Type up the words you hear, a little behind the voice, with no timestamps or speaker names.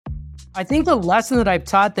I think the lesson that I've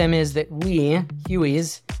taught them is that we,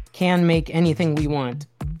 Hueys, can make anything we want.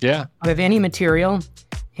 Yeah. Of any material,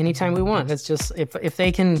 anytime we want. It's just, if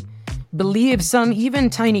they can believe some even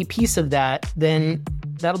tiny piece of that, then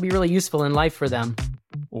that'll be really useful in life for them.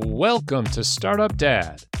 Welcome to Startup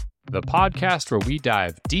Dad, the podcast where we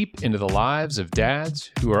dive deep into the lives of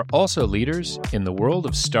dads who are also leaders in the world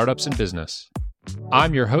of startups and business.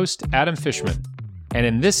 I'm your host, Adam Fishman, and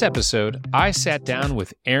in this episode, I sat down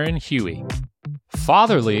with Aaron Huey.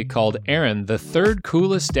 Fatherly called Aaron the third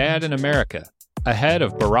coolest dad in America, ahead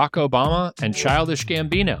of Barack Obama and Childish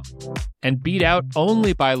Gambino, and beat out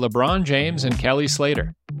only by LeBron James and Kelly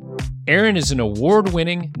Slater. Aaron is an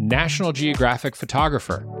award-winning National Geographic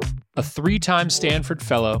photographer, a 3-time Stanford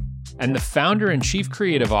Fellow, and the founder and chief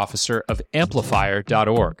creative officer of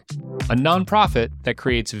Amplifier.org, a nonprofit that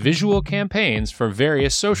creates visual campaigns for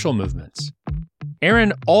various social movements.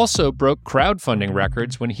 Aaron also broke crowdfunding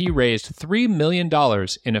records when he raised $3 million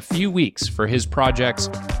in a few weeks for his projects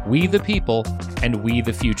We the People and We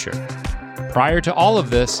the Future. Prior to all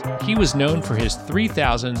of this, he was known for his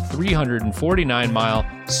 3,349-mile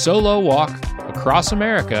solo walk across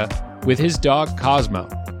America with his dog Cosmo.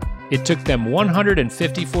 It took them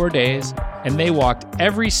 154 days, and they walked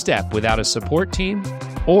every step without a support team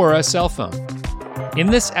or a cell phone. In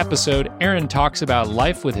this episode, Aaron talks about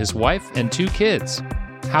life with his wife and 2 kids,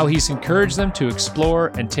 how he's encouraged them to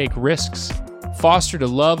explore and take risks, fostered a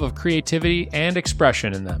love of creativity and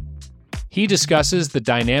expression in them. He discusses the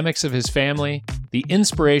dynamics of his family, the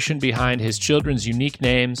inspiration behind his children's unique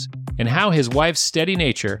names, and how his wife's steady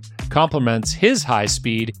nature complements his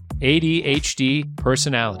high-speed ADHD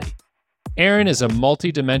personality. Aaron is a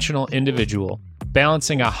multidimensional individual,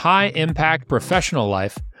 balancing a high-impact professional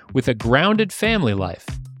life with a grounded family life.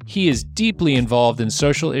 He is deeply involved in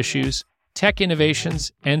social issues, tech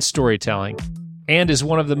innovations, and storytelling, and is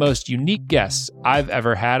one of the most unique guests I've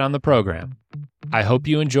ever had on the program. I hope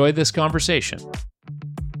you enjoy this conversation.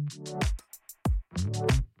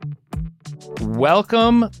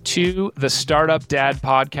 Welcome to the Startup Dad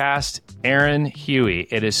podcast, Aaron Huey.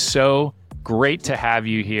 It is so great to have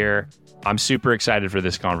you here. I'm super excited for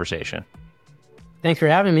this conversation. Thanks for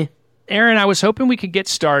having me. Aaron, I was hoping we could get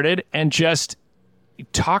started and just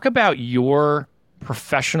talk about your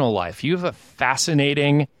professional life. You have a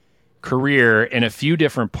fascinating career in a few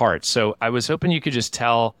different parts. So I was hoping you could just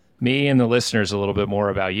tell me and the listeners a little bit more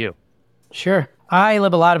about you. Sure. I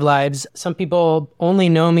live a lot of lives. Some people only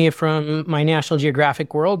know me from my National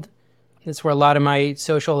Geographic world. That's where a lot of my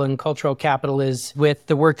social and cultural capital is with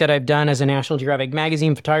the work that I've done as a National Geographic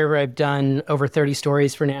magazine photographer. I've done over 30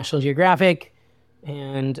 stories for National Geographic,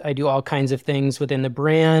 and I do all kinds of things within the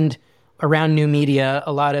brand around new media,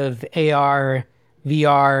 a lot of AR,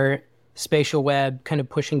 VR, spatial web, kind of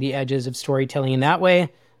pushing the edges of storytelling in that way.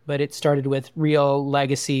 But it started with real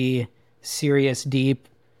legacy, serious, deep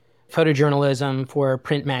photojournalism for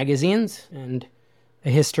print magazines and a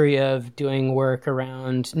history of doing work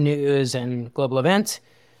around news and global events.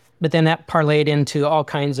 But then that parlayed into all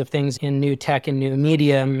kinds of things in new tech and new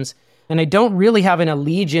mediums. And I don't really have an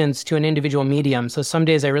allegiance to an individual medium. So some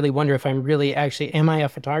days I really wonder if I'm really actually, am I a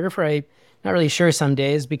photographer? I'm not really sure some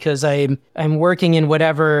days because I'm working in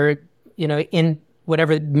whatever, in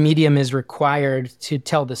whatever medium is required to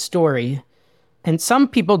tell the story. And some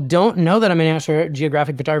people don't know that I'm a National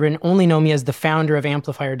Geographic photographer and only know me as the founder of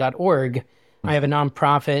Amplifier.org. I have a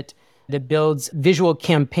nonprofit that builds visual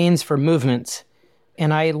campaigns for movements.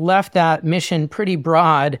 And I left that mission pretty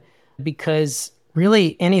broad because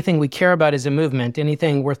really anything we care about is a movement.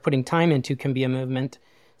 Anything worth putting time into can be a movement.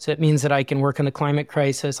 So it means that I can work on the climate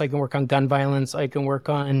crisis, I can work on gun violence, I can work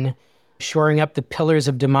on shoring up the pillars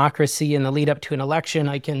of democracy in the lead up to an election.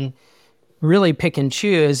 I can really pick and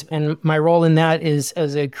choose. And my role in that is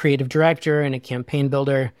as a creative director and a campaign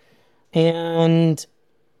builder. And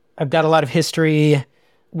I've got a lot of history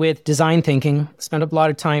with design thinking. Spent a lot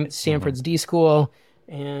of time at Stanford's D School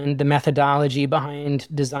and the methodology behind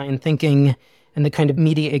design thinking and the kind of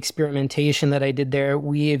media experimentation that I did there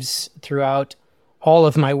weaves throughout all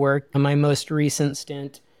of my work. And my most recent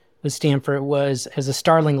stint with Stanford was as a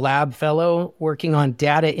Starling Lab fellow working on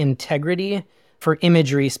data integrity for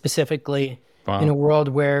imagery specifically. Wow. In a world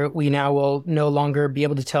where we now will no longer be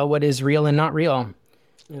able to tell what is real and not real.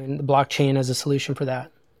 And the blockchain is a solution for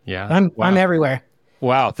that. Yeah. I'm everywhere.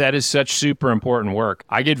 Wow, that is such super important work.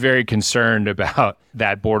 I get very concerned about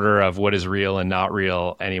that border of what is real and not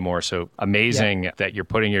real anymore. So amazing that you're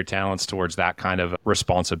putting your talents towards that kind of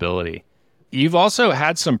responsibility. You've also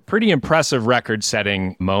had some pretty impressive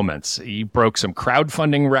record-setting moments. You broke some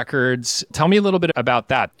crowdfunding records. Tell me a little bit about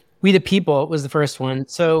that. We the People was the first one.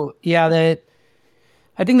 So yeah,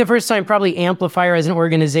 I think the first time probably Amplifier as an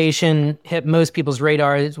organization hit most people's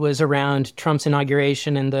radar was around Trump's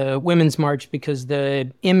inauguration and the Women's March, because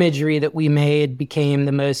the imagery that we made became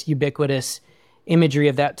the most ubiquitous imagery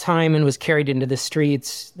of that time and was carried into the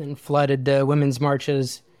streets and flooded the women's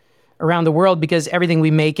marches around the world, because everything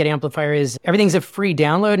we make at Amplifier everything's a free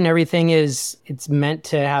download, and it's meant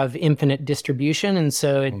to have infinite distribution. And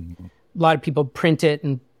so a lot of people print it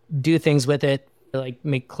and do things with it, like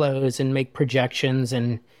make clothes and make projections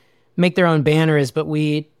and make their own banners. But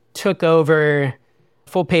we took over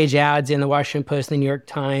full page ads in the Washington Post, the New York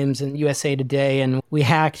Times, and USA Today, and we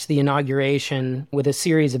hacked the inauguration with a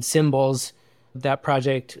series of symbols. That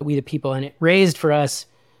project, We the People, and it raised for us,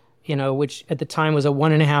 which at the time was a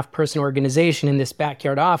 1.5 person organization in this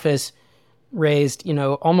backyard office, raised,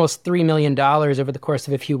 almost $3 million over the course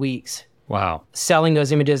of a few weeks. Wow. Selling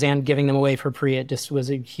those images and giving them away for free. It just was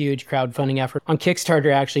a huge crowdfunding effort. On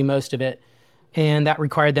Kickstarter, actually, most of it. And that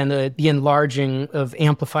required then the enlarging of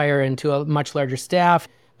Amplifier into a much larger staff.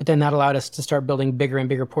 But then that allowed us to start building bigger and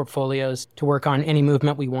bigger portfolios to work on any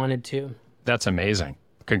movement we wanted to. That's amazing.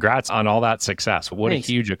 Congrats on all that success. What Thanks.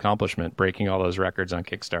 A huge accomplishment, breaking all those records on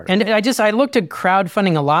Kickstarter. And I looked at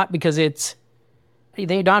crowdfunding a lot because they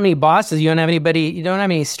don't have any bosses. You don't have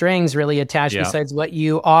any strings really attached besides what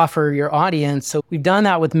you offer your audience. So we've done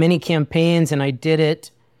that with many campaigns, and I did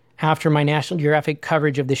it after my National Geographic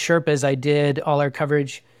coverage of the Sherpas. I did all our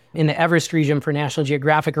coverage in the Everest region for National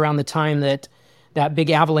Geographic around the time that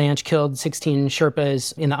big avalanche killed 16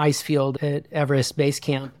 Sherpas in the ice field at Everest Base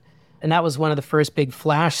Camp. And that was one of the first big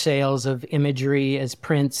flash sales of imagery as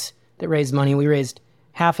prints that raised money. We raised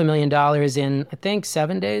 $500,000 in, I think,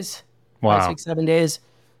 7 days. Wow. 5, 6, 7 days.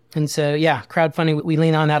 And so, yeah, crowdfunding, we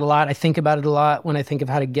lean on that a lot. I think about it a lot when I think of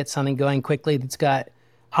how to get something going quickly that's got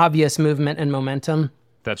obvious movement and momentum.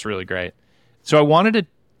 That's really great. So I wanted to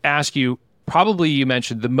ask you, probably you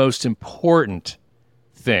mentioned the most important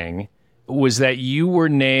thing was that you were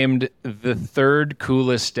named the third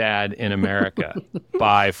coolest dad in America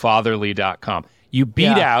by fatherly.com. You beat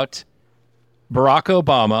out Barack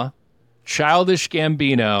Obama, Childish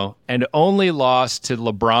Gambino, and only lost to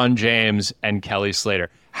LeBron James and Kelly Slater.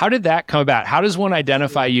 How did that come about? How does one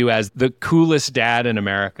identify you as the coolest dad in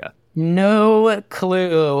America? No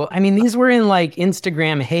clue. I mean, these were in like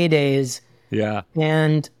Instagram heydays. Yeah.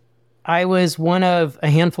 And I was one of a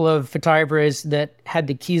handful of photographers that had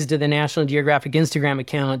the keys to the National Geographic Instagram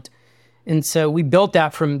account. And so we built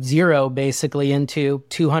that from zero basically into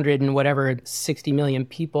 60 million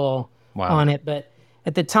people on it. But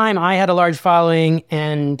at the time I had a large following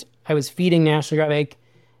and I was feeding National Geographic,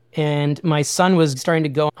 and my son was starting to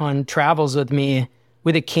go on travels with me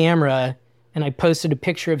with a camera. And I posted a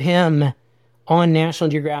picture of him on National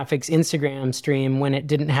Geographic's Instagram stream when it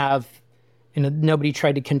didn't have, nobody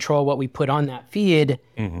tried to control what we put on that feed.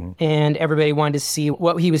 Mm-hmm. And everybody wanted to see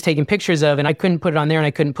what he was taking pictures of. And I couldn't put it on there and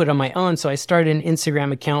I couldn't put it on my own. So I started an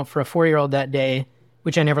Instagram account for a 4-year-old that day,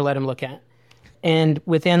 which I never let him look at. And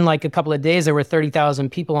within like a couple of days, there were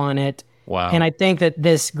 30,000 people on it. Wow. And I think that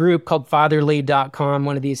this group called fatherly.com,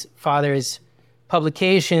 one of these fathers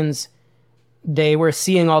publications, they were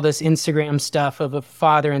seeing all this Instagram stuff of a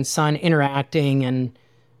father and son interacting and,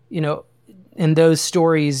 and those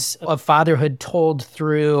stories of fatherhood told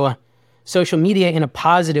through social media in a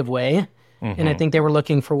positive way. Mm-hmm. And I think they were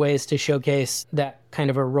looking for ways to showcase that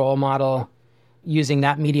kind of a role model using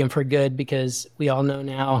that medium for good, because we all know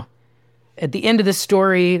now at the end of the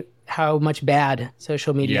story how much bad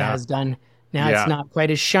social media has done. Now it's not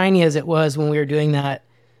quite as shiny as it was when we were doing that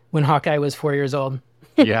when Hawkeye was 4 years old.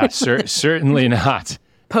 Yeah, certainly not.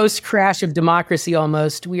 Post-crash of democracy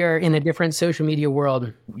almost, we are in a different social media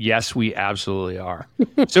world. Yes, we absolutely are.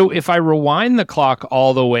 So if I rewind the clock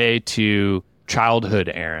all the way to childhood,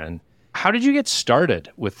 Aaron, how did you get started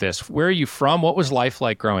with this? Where are you from? What was life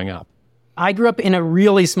like growing up? I grew up in a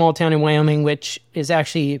really small town in Wyoming, which is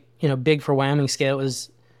actually, big for Wyoming scale. It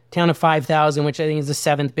was a town of 5,000, which I think is the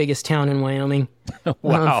 7th biggest town in Wyoming.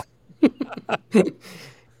 Wow.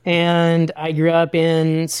 And I grew up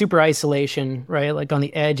in super isolation, right? Like on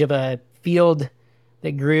the edge of a field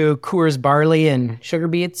that grew Coors barley and sugar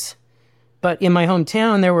beets. But in my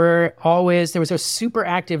hometown, there was a super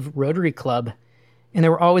active Rotary Club, and there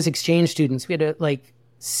were always exchange students. We had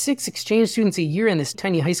 6 exchange students a year in this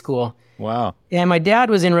tiny high school. Wow. And my dad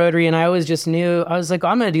was in Rotary, and I always just knew, I was like,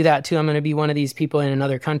 I'm going to do that too. I'm going to be one of these people in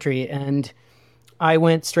another country. And I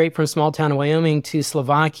went straight from small town Wyoming to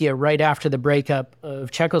Slovakia right after the breakup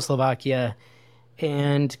of Czechoslovakia,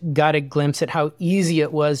 and got a glimpse at how easy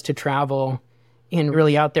it was to travel in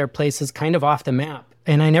really out there places kind of off the map.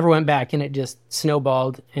 And I never went back, and it just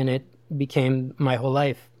snowballed and it became my whole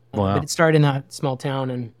life. Wow. But it started in that small town.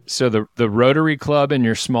 And So the Rotary Club in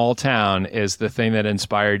your small town is the thing that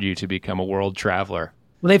inspired you to become a world traveler.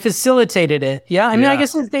 well, they facilitated it. Yeah. I mean, I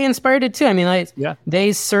guess they inspired it too. I mean,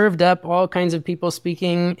 they served up all kinds of people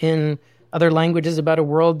speaking in other languages about a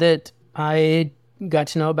world that I got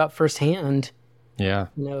to know about firsthand, Yeah.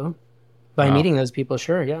 by meeting those people.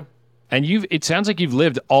 Sure. Yeah. And it sounds like you've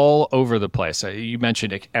lived all over the place. You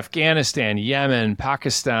mentioned Afghanistan, Yemen,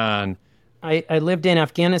 Pakistan. I lived in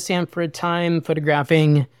Afghanistan for a time,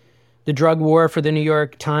 photographing the drug war for the New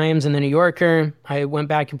York Times and the New Yorker. I went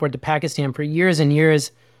back and forth to Pakistan for years and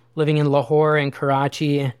years, living in Lahore and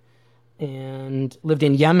Karachi, and lived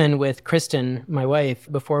in Yemen with Kristen, my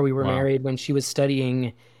wife, before we were married, when she was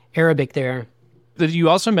studying Arabic there. You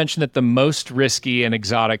also mentioned that the most risky and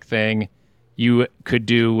exotic thing you could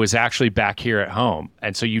do was actually back here at home.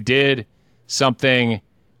 And so you did something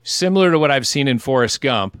similar to what I've seen in Forrest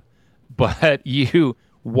Gump, but you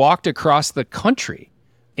walked across the country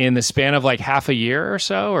in the span of like half a year or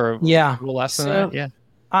so, or a little less than that. Yeah.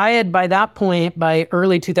 I had, by that point, by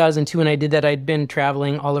early 2002, when I did that, I'd been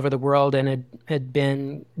traveling all over the world and had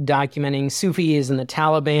been documenting Sufis and the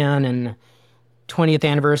Taliban and 20th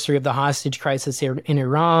anniversary of the hostage crisis here in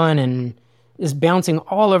Iran, and is bouncing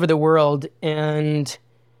all over the world. And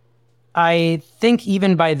I think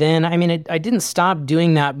even by then, I mean, I didn't stop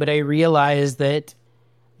doing that, but I realized that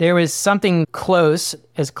there was something close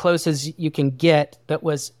as you can get, that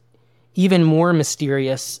was even more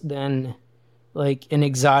mysterious than like an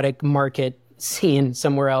exotic market scene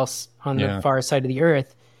somewhere else on the far side of the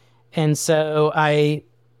earth. And so I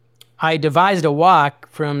devised a walk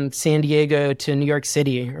from San Diego to New York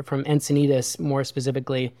City, or from Encinitas more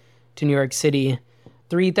specifically to New York City,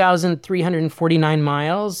 3,349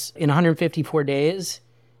 miles in 154 days.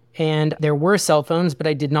 And there were cell phones, but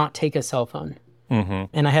I did not take a cell phone. Mm-hmm.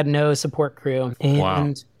 And I had no support crew.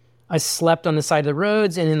 And I slept on the side of the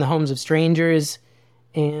roads and in the homes of strangers.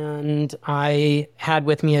 And I had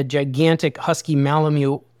with me a gigantic husky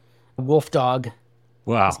Malamute wolf dog.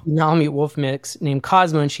 Wow. Malamute wolf mix named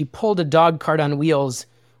Cosmo. And she pulled a dog cart on wheels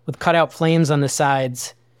with cutout flames on the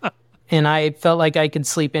sides. And I felt like I could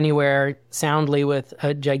sleep anywhere soundly with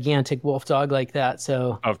a gigantic wolf dog like that.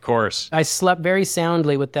 So, of course, I slept very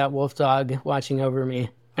soundly with that wolf dog watching over me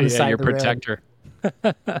on the side of the road. Your protector.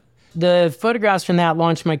 The photographs from that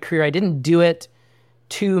launched my career. I didn't do it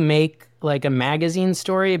to make like a magazine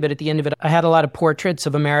story, but at the end of it, I had a lot of portraits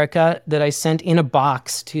of America that I sent in a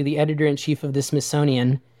box to the editor-in-chief of the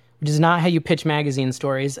Smithsonian, which is not how you pitch magazine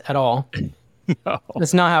stories at all. No.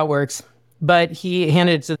 That's not how it works. But he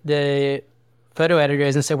handed it to the photo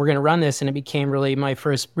editors and said, we're going to run this. And it became really my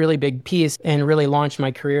first really big piece and really launched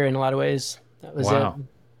my career in a lot of ways. That was it.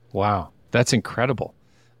 Wow. That's incredible.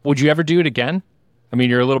 Would you ever do it again? I mean,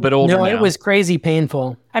 you're a little bit older now. No, it was crazy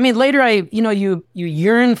painful. I mean, later you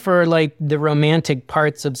yearn for like the romantic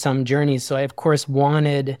parts of some journeys. So I, of course,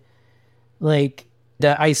 wanted like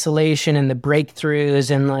the isolation and the breakthroughs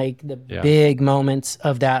and like the big moments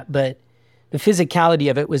of that. But the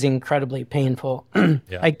physicality of it was incredibly painful.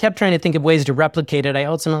 I kept trying to think of ways to replicate it. I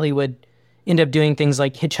ultimately would end up doing things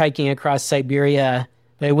like hitchhiking across Siberia,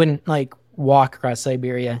 but I wouldn't like walk across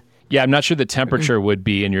Siberia. Yeah, I'm not sure the temperature would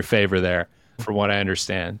be in your favor there, from what I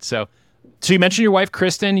understand. So you mentioned your wife,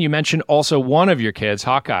 Kristen. You mentioned also one of your kids,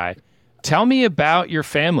 Hawkeye. Tell me about your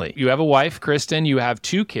family. You have a wife, Kristen. You have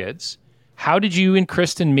 2 kids. How did you and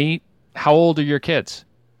Kristen meet? How old are your kids?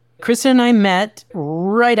 Kristen and I met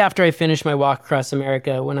right after I finished my walk across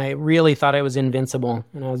America, when I really thought I was invincible.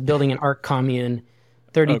 And I was building an art commune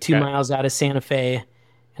 32 miles out of Santa Fe.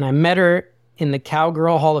 And I met her in the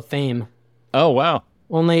Cowgirl Hall of Fame. Oh, wow.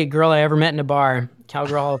 Only girl I ever met in a bar,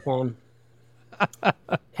 Cowgirl Hall of Fame.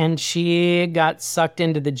 And she got sucked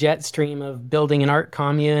into the jet stream of building an art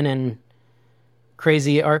commune and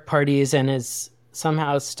crazy art parties, and is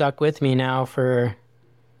somehow stuck with me now for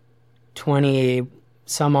 20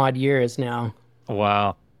 some odd years now.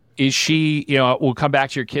 Wow. Is she, we'll come back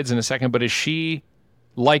to your kids in a second, but is she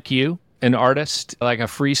like you, an artist, like a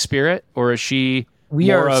free spirit, or is she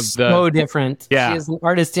so different? Yeah. She is an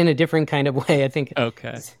artist in a different kind of way, I think.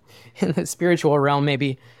 Okay. In the spiritual realm,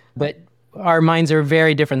 maybe. But our minds are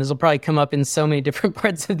very different. This will probably come up in so many different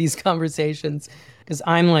parts of these conversations, because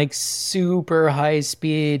I'm like super high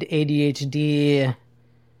speed ADHD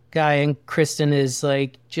guy, and Kristen is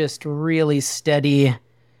like just really steady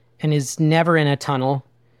and is never in a tunnel.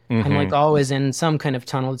 Mm-hmm. I'm like always in some kind of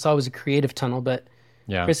tunnel. It's always a creative tunnel, but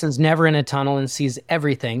Kristen's never in a tunnel and sees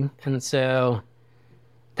everything. And so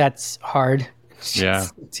that's hard to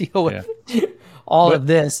deal with all of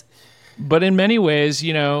this. But in many ways,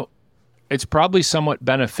 it's probably somewhat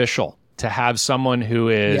beneficial to have someone who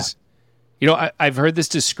is, I've heard this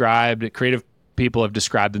described, creative people have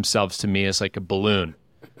described themselves to me as like a balloon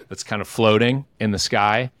that's kind of floating in the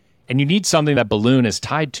sky. And you need something that balloon is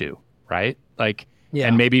tied to, right? Like,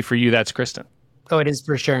 and maybe for you, that's Kristen. Oh, it is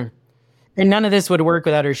for sure. And none of this would work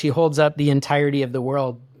without her. She holds up the entirety of the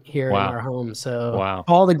world here in our home. So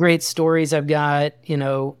all the great stories I've got,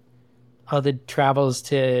 all the travels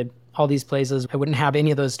to all these places, I wouldn't have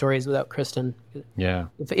any of those stories without Kristen. Yeah.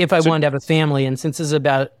 If I wanted to have a family, and since this is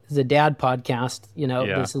a dad podcast,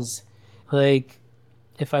 this is like,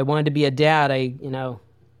 if I wanted to be a dad,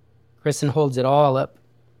 Kristen holds it all up.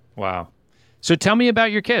 Wow. So tell me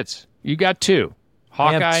about your kids. You got two,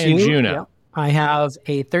 Hawkeye and Juno. Yep. I have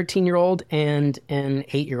a 13-year-old and an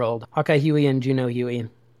 8-year-old, Hawkeye Huey and Juno Huey.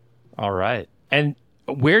 All right. And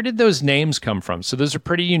where did those names come from? So those are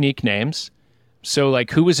pretty unique names. So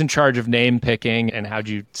like, who was in charge of name picking, and how'd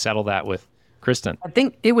you settle that with Kristen? I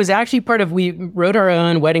think it was actually we wrote our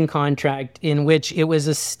own wedding contract in which it was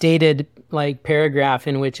a stated like paragraph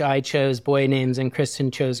in which I chose boy names and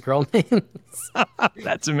Kristen chose girl names.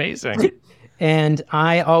 That's amazing. And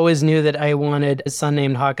I always knew that I wanted a son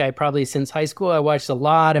named Hawkeye probably since high school. I watched a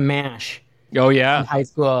lot of MASH. Oh, yeah. In high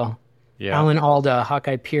school. Yeah. Alan Alda,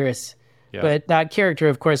 Hawkeye Pierce. Yeah. But that character,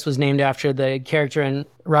 of course, was named after the character in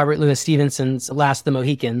Robert Louis Stevenson's Last of the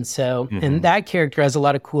Mohicans. So, and that character has a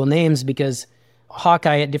lot of cool names because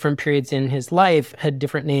Hawkeye at different periods in his life had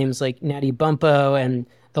different names like Natty Bumpo and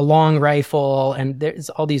the Long Rifle. And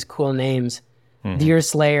there's all these cool names. Deer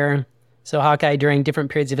Slayer. So Hawkeye, during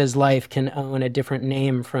different periods of his life, can own a different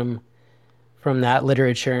name from that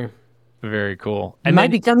literature. Very cool. And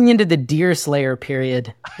might be coming into the Deer Slayer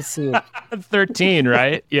period. Let's see. 13,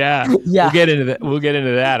 right? Yeah. Yeah. We'll get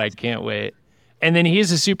into that. I can't wait. And then he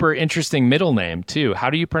has a super interesting middle name too.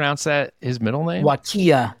 How do you pronounce that? His middle name?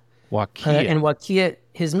 Wakia. Wakia. And Wakia,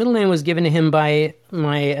 his middle name was given to him by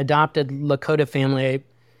my adopted Lakota family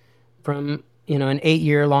from an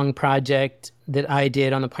 8-year-long project that I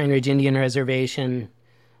did on the Pine Ridge Indian Reservation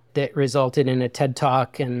that resulted in a TED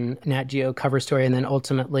Talk and Nat Geo cover story, and then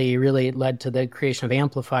ultimately really led to the creation of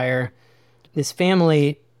Amplifier. This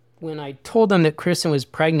family, when I told them that Kristen was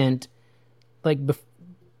pregnant,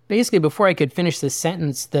 basically before I could finish the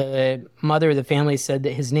sentence, the mother of the family said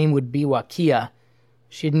that his name would be Wakia.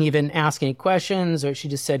 She didn't even ask any questions, or she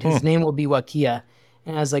just said his name will be Wakia.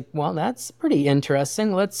 And I was like, well, that's pretty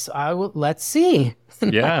interesting. Let's see.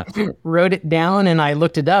 Yeah. Wrote it down and I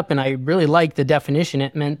looked it up and I really liked the definition.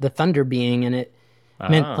 It meant the thunder being, and it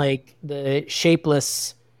meant like the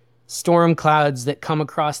shapeless storm clouds that come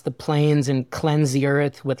across the plains and cleanse the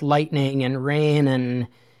earth with lightning and rain. And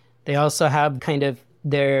they also have kind of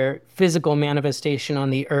their physical manifestation on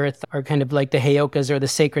the earth are kind of like the Heyokas or the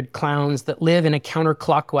sacred clowns that live in a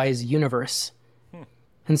counterclockwise universe.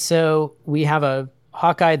 And so we have a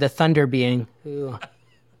Hawkeye the Thunder Being, who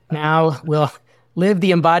now will live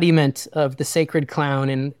the embodiment of the sacred clown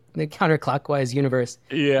in the counterclockwise universe.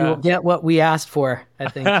 Yeah. We'll get what we asked for, I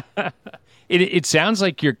think. It sounds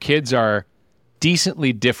like your kids are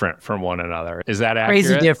decently different from one another. Is that accurate?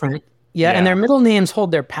 Crazy different. Yeah, and their middle names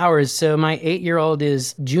hold their powers. So my 8-year-old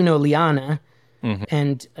is Juno Liana,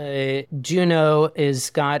 and Juno is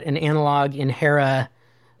got an analog in Hera.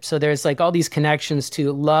 So there's like all these connections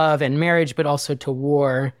to love and marriage, but also to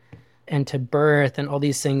war and to birth and all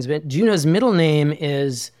these things. But Juno's middle name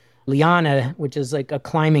is Liana, which is like a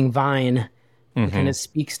climbing vine. It kind of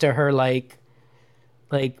speaks to her like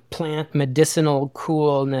plant medicinal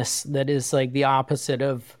coolness that is like the opposite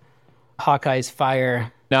of Hawkeye's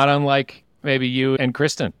fire. Not unlike maybe you and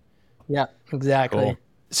Kristen. Yeah, exactly. Cool.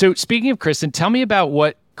 So speaking of Kristen, tell me about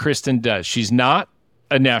what Kristen does. She's not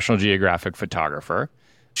a National Geographic photographer.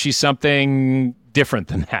 She's something different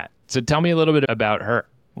than that. So tell me a little bit about her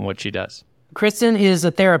and what she does. Kristen is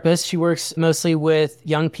a therapist. She works mostly with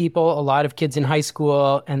young people, a lot of kids in high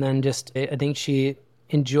school, and then I think she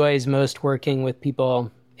enjoys most working with people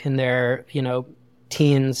in their,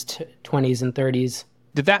 teens, 20s and 30s.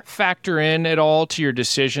 Did that factor in at all to your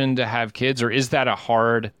decision to have kids, or is that a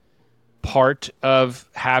hard part of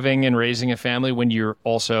having and raising a family when you're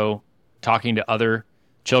also talking to other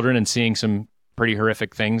children and seeing some pretty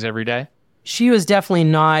horrific things every day? She was definitely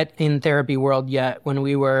not in therapy world yet when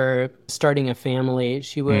we were starting a family.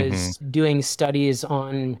 She was doing studies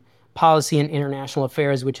on policy and international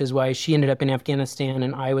affairs, which is why she ended up in Afghanistan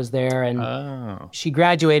and I was there. And she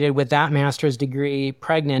graduated with that master's degree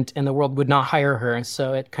pregnant, and the world would not hire her.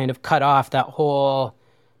 So it kind of cut off that whole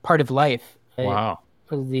part of life. Wow.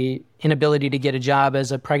 The inability to get a job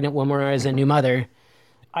as a pregnant woman or as a new mother.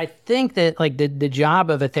 I think that like the job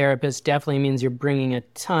of a therapist definitely means you're bringing a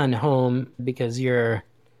ton home because you're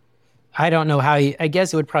I don't know how I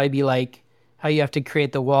guess it would probably be like how you have to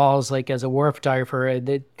create the walls, like as a war photographer,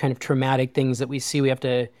 the kind of traumatic things that we see. We have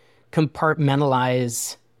to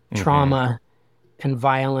compartmentalize trauma and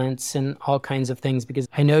violence and all kinds of things, because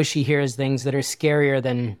I know she hears things that are scarier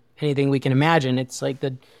than anything we can imagine. It's like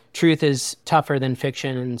the truth is tougher than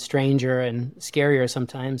fiction and stranger and scarier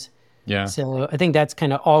sometimes. Yeah. So I think that's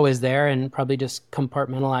kind of always there and probably just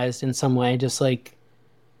compartmentalized in some way, just like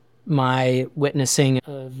my witnessing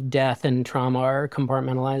of death and trauma are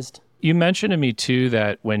compartmentalized. You mentioned to me too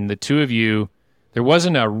that when the two of you, there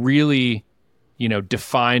wasn't a really,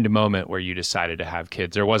 defined moment where you decided to have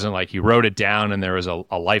kids. There wasn't like you wrote it down and there was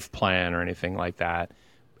a life plan or anything like that.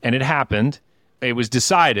 And it happened. It was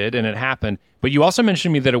decided and it happened. But you also mentioned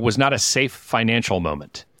to me that it was not a safe financial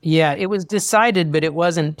moment. Yeah, it was decided, but it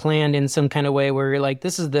wasn't planned in some kind of way where you're like,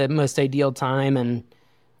 this is the most ideal time and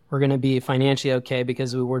we're going to be financially okay,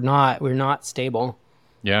 because we're not stable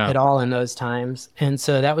at all in those times. And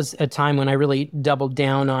so that was a time when I really doubled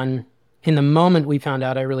down on, in the moment we found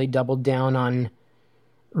out, I really doubled down on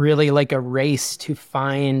really like a race to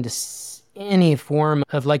find any form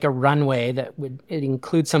of like a runway that would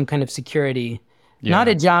include some kind of security. Yeah. Not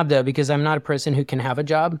a job though, because I'm not a person who can have a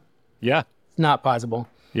job. Yeah. It's not possible.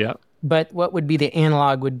 Yeah. But what would be the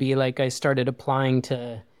analog would be like I started applying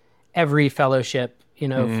to every fellowship,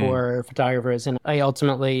 for photographers. And I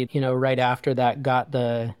ultimately, right after that, got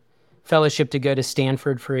the fellowship to go to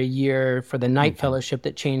Stanford for a year for the night fellowship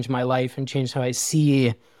that changed my life and changed how I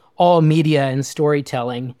see all media and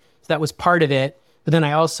storytelling. So that was part of it. But then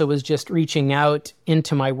I also was just reaching out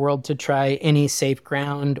into my world to try any safe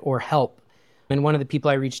ground or help. And one of the people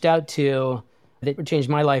I reached out to that changed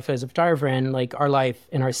my life as a photographer and like our life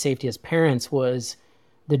and our safety as parents was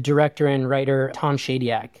the director and writer Tom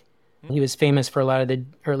Shadyac. He was famous for a lot of the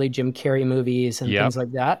early Jim Carrey movies and things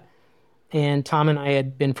like that. And Tom and I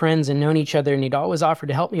had been friends and known each other, and he'd always offered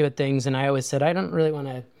to help me with things. And I always said, I don't want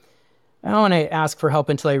to ask for help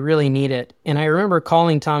until I really need it. And I remember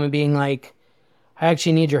calling Tom and being like, I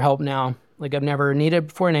actually need your help now. Like I've never needed it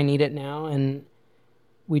before and I need it now. And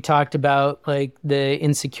we talked about like the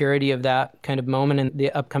insecurity of that kind of moment in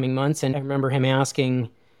the upcoming months. And I remember him asking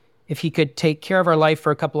if he could take care of our life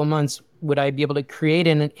for a couple of months, would I be able to create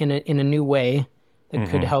in a new way that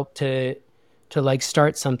could help to like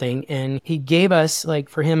start something? And he gave us, like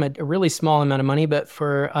for him, a really small amount of money, but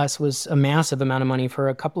for us was a massive amount of money for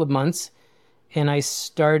a couple of months. And I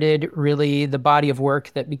started really the body of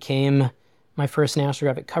work that became my first National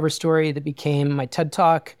Geographic cover story, that became my TED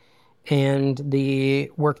Talk, and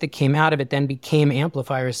the work that came out of it then became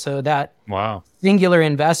amplifiers. So that singular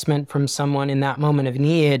investment from someone in that moment of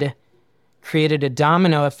need created a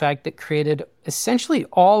domino effect that created essentially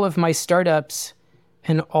all of my startups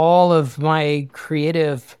and all of my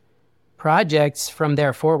creative projects from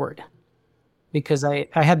there forward, because I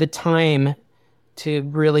had the time to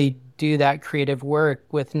really do that creative work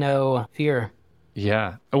with no fear.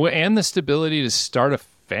 Yeah. And the stability to start a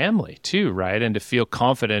family too, right? And to feel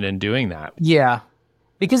confident in doing that. Yeah.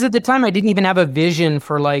 Because at the time I didn't even have a vision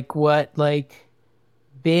for like what like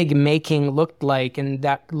big making looked like, and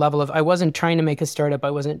that level of, I wasn't trying to make a startup.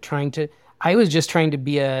 I was just trying to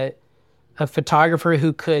be a photographer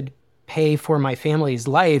who could pay for my family's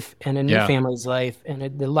life and a new family's life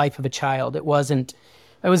and the life of a child.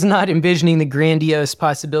 I was not envisioning the grandiose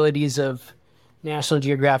possibilities of National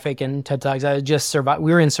Geographic and TED Talks. I was just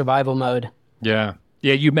we were in survival mode. Yeah.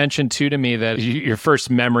 Yeah, you mentioned too to me that your first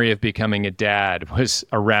memory of becoming a dad was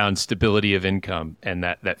around stability of income and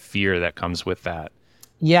that fear that comes with that.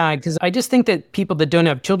 Yeah, because I just think that people that don't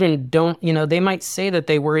have children they might say that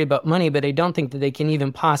they worry about money, but I don't think that they can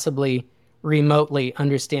even possibly remotely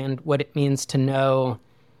understand what it means to know,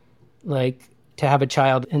 like, to have a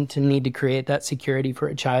child and to need to create that security for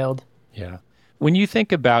a child. Yeah. When you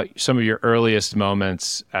think about some of your earliest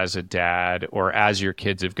moments as a dad or as your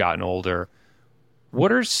kids have gotten older,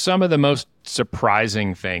 what are some of the most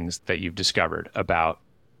surprising things that you've discovered about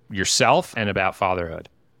yourself and about fatherhood?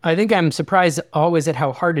 I think I'm surprised always at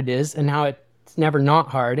how hard it is and how it's never not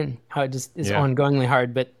hard and how it just is ongoingly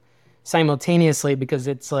hard, but simultaneously, because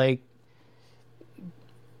it's like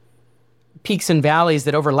peaks and valleys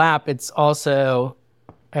that overlap, it's also,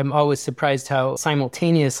 I'm always surprised how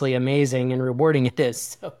simultaneously amazing and rewarding it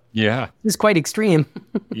is. So it's quite extreme.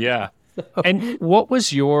 Yeah. So. And what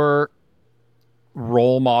was your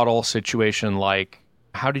role model situation like?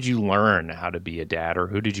 How did you learn how to be a dad, or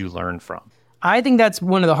who did you learn from? I think that's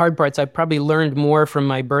one of the hard parts. I probably learned more from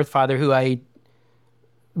my birth father, who I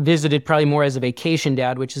visited probably more as a vacation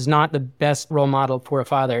dad, which is not the best role model for a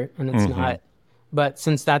father, and it's not. But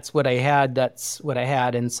since that's what I had, that's what I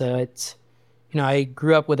had. And so I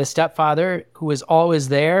grew up with a stepfather who was always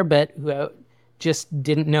there, but who just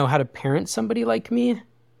didn't know how to parent somebody like me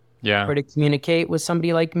or to communicate with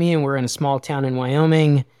somebody like me. And we're in a small town in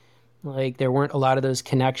Wyoming. Like there weren't a lot of those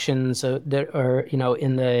connections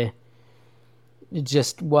it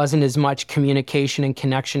just wasn't as much communication and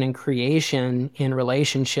connection and creation in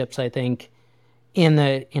relationships, I think, in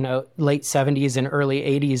the, late 70s and early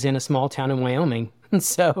 80s in a small town in Wyoming. And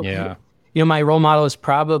so, my role model is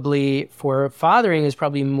probably for fathering is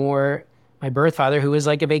probably more my birth father, who was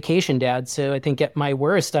like a vacation dad. So I think at my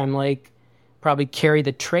worst, I'm like probably carry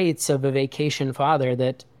the traits of a vacation father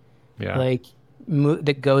that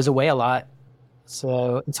that goes away a lot.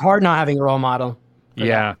 So it's hard not having a role model.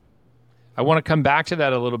 Yeah. I want to come back to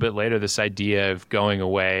that a little bit later, this idea of going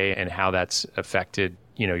away and how that's affected,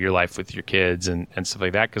 your life with your kids and stuff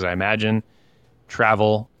like that, because I imagine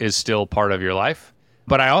travel is still part of your life.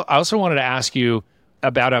 But I also wanted to ask you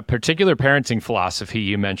about a particular parenting philosophy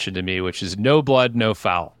you mentioned to me, which is no blood, no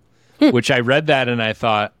foul, which I read that and I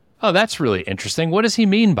thought, oh, that's really interesting. What does he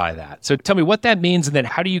mean by that? So tell me what that means, and then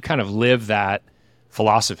how do you kind of live that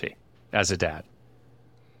philosophy as a dad?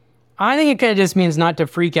 I think it kind of just means not to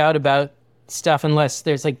freak out about stuff unless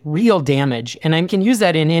there's like real damage. And I can use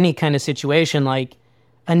that in any kind of situation, like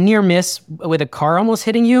a near miss with a car almost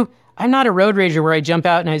hitting you. I'm not a road rager where I jump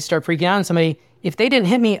out and I start freaking out on somebody. If they didn't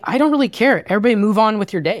hit me, I don't really care. Everybody move on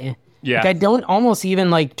with your day. Yeah. Like I don't almost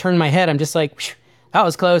even like turn my head. I'm just like, that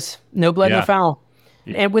was close. No blood, no foul.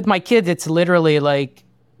 Yeah. And with my kids, it's literally like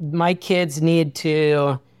my kids need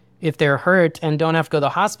to, if they're hurt and don't have to go to the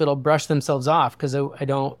hospital, brush themselves off because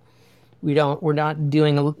we're not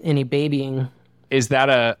doing any babying. Is that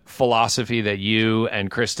a philosophy that you and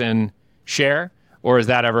Kristen share, or has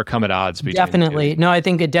that ever come at odds between Definitely. the two? No, I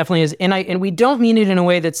think it definitely is. And we don't mean it in a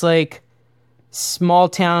way that's like small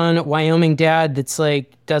town Wyoming dad that's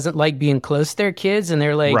like doesn't like being close to their kids, and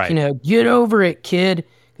they're like, get over it, kid.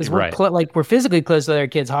 Because we're physically close to their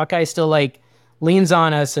kids. Hawkeye still like leans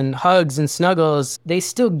on us and hugs and snuggles. They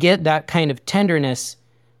still get that kind of tenderness,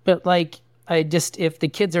 but like. If the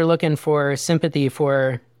kids are looking for sympathy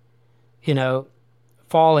for,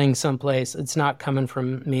 falling someplace, it's not coming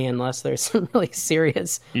from me unless there's some really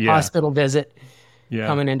serious hospital visit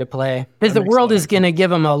coming into play. Because the world is going to give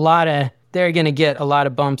them they're going to get a lot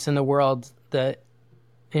of bumps in the world that,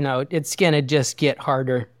 it's going to just get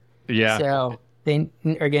harder. Yeah. So they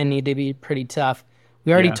are going to need to be pretty tough.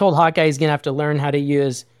 We already told Hawkeye he's going to have to learn how to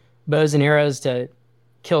use bows and arrows to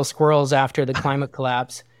kill squirrels after the climate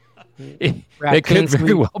collapse. It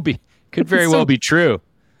could very well be true.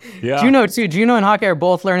 Yeah. Juno and Hawkeye are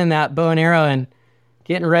both learning that bow and arrow and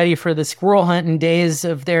getting ready for the squirrel hunting days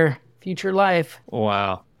of their future life.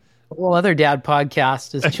 Wow. A whole other dad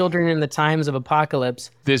podcast is Children in the Times of Apocalypse.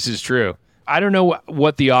 This is true. I don't know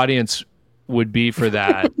what the audience would be for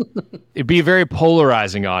that. It'd be a very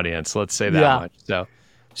polarizing audience, let's say that much.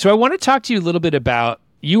 So I want to talk to you a little bit about,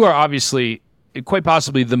 you are obviously quite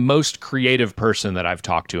possibly the most creative person that I've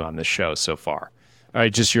talked to on this show so far. All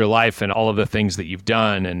right, just your life and all of the things that you've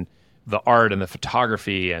done and the art and the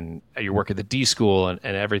photography and your work at the D School and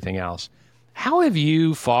everything else. How have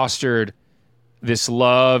you fostered this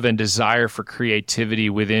love and desire for creativity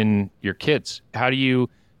within your kids? How do you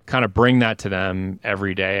kind of bring that to them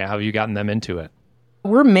every day? How have you gotten them into it?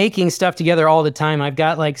 We're making stuff together all the time. I've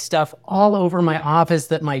got like stuff all over my office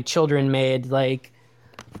that my children made, like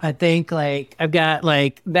I think like I've got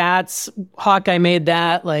like that's Hawkeye made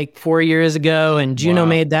that like 4 years ago, and Juno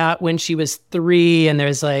made that when she was 3, and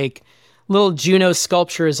there's like little Juno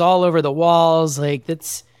sculptures all over the walls. Like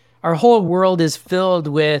that's our whole world is filled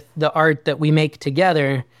with the art that we make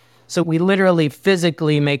together. So we literally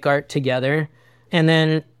physically make art together. And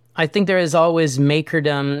then I think there is always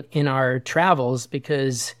makerdom in our travels,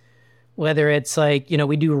 because whether it's like,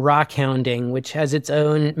 we do rock hounding, which has its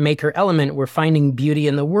own maker element. We're finding beauty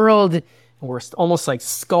in the world, and we're almost like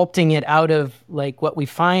sculpting it out of like what we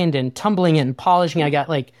find and tumbling it and polishing. I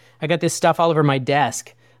got this stuff all over my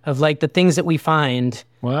desk of like the things that we find.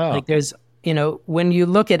 Wow. Like there's, when you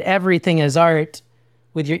look at everything as art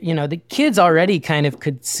with your, the kids already kind of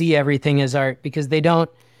could see everything as art because they don't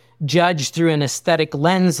judge through an aesthetic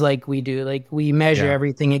lens like we do. Like we measure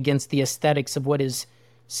everything against the aesthetics of what is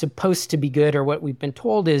supposed to be good, or what we've been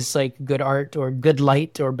told is like good art or good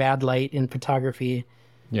light or bad light in photography.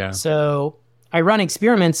 Yeah. So I run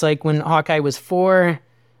experiments. Like when Hawkeye was 4,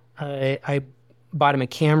 I bought him a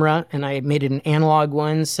camera and I made it an analog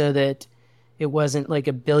one so that it wasn't like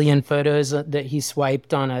a billion photos that he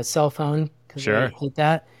swiped on a cell phone. Sure. I hate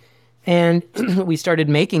that. And we started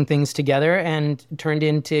making things together, and it turned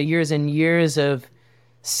into years and years of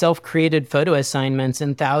self-created photo assignments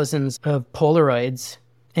and thousands of Polaroids.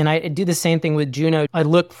 And I do the same thing with Juno. I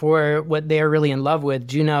look for what they are really in love with.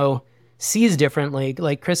 Juno sees differently,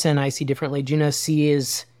 like Krista and I see differently. Juno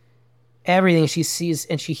sees everything she sees,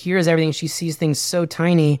 and she hears everything. She sees things so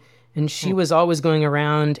tiny, and she was always going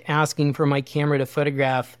around asking for my camera to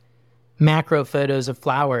photograph macro photos of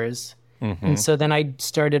flowers. And so then I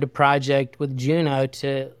started a project with Juno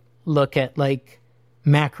to look at like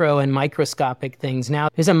macro and microscopic things. Now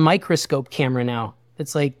there's a microscope camera now.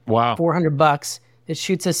 It's like $400. It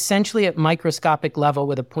shoots essentially at microscopic level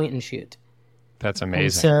with a point and shoot. That's amazing.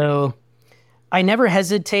 And so I never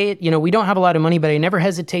hesitate. We don't have a lot of money, but I never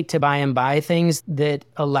hesitate to buy things that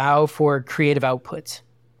allow for creative outputs.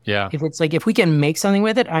 Yeah. If it's like, if we can make something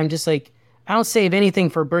with it, I'm just like, I don't save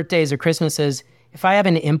anything for birthdays or Christmases. If I have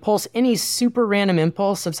an impulse, any super random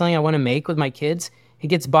impulse of something I want to make with my kids, it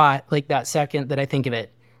gets bought like that second that I think of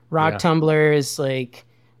it. Rock tumblers, like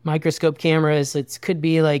microscope cameras. It could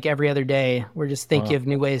be like every other day. We're just thinking of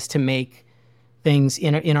new ways to make things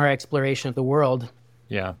in our exploration of the world.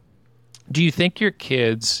 Yeah. Do you think your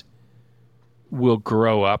kids will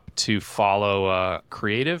grow up to follow a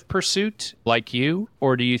creative pursuit like you?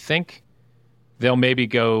 Or do you think they'll maybe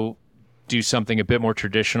go do something a bit more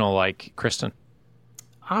traditional like Kristen?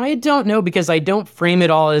 I don't know, because I don't frame it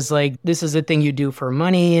all as like, this is a thing you do for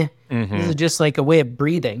money. This is just like a way of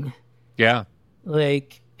breathing. Yeah.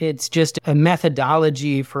 Like, it's just a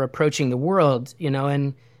methodology for approaching the world, and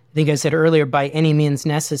I think I said earlier, by any means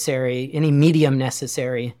necessary, any medium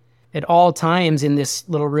necessary. At all times in this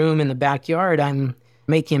little room in the backyard, I'm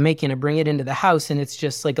making and bring it into the house, and it's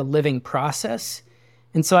just like a living process.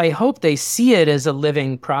 And so I hope they see it as a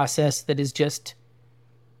living process that is just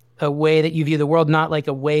a way that you view the world, not like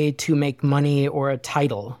a way to make money or a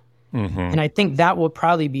title. And I think that will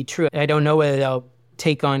probably be true. I don't know whether they'll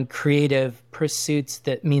take on creative pursuits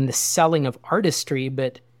that mean the selling of artistry,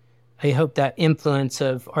 but I hope that influence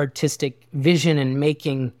of artistic vision and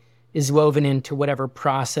making is woven into whatever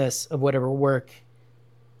process of whatever work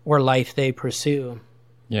or life they pursue.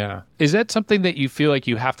 Yeah. Is that something that you feel like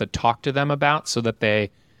you have to talk to them about so that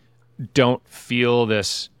they don't feel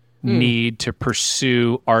this need to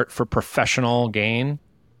pursue art for professional gain?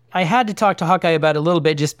 I had to talk to Hawkeye about it a little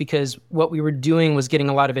bit, just because what we were doing was getting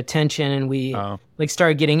a lot of attention, and we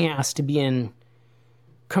started getting asked to be in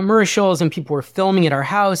commercials, and people were filming at our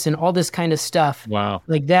house and all this kind of stuff. Wow.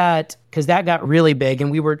 Like that, because that got really big,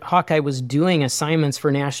 and Hawkeye was doing assignments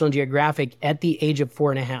for National Geographic at the age of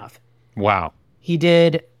 4.5. Wow. He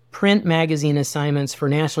did print magazine assignments for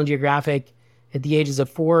National Geographic at the ages of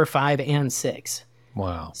 4, 5, and 6.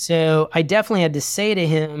 Wow. So I definitely had to say to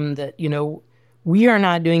him that, we are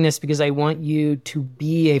not doing this because I want you to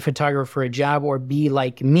be a photographer for a job or be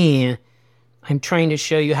like me. I'm trying to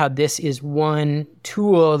show you how this is one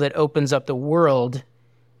tool that opens up the world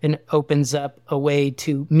and opens up a way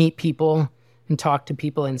to meet people and talk to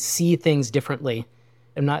people and see things differently.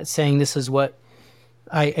 I'm not saying this is what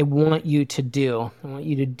I want you to do. I want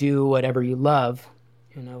you to do whatever you love,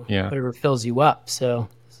 whatever fills you up. So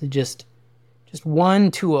this is just one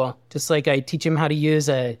tool, just like I teach him how to use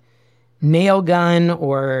a nail gun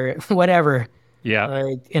or whatever.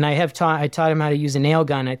 Yeah. And I taught him how to use a nail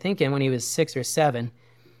gun, I think, when he was 6 or 7.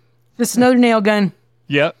 Just another nail gun.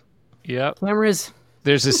 Yep. Cameras.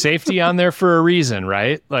 There's a safety on there for a reason,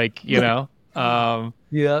 right? Like, Yeah.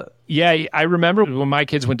 Yeah, I remember when my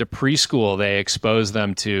kids went to preschool, they exposed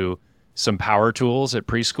them to some power tools at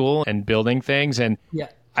preschool and building things. And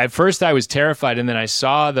at first I was terrified, and then I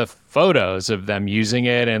saw the photos of them using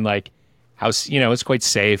it and like how, it's quite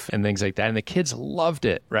safe and things like that. And the kids loved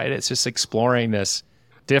it, right? It's just exploring this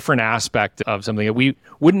different aspect of something that we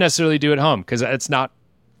wouldn't necessarily do at home, because that's not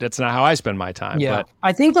how I spend my time. Yeah. But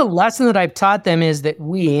I think the lesson that I've taught them is that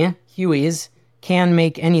we, Hueys, can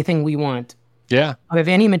make anything we want. Yeah. Of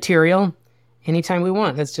any material, anytime we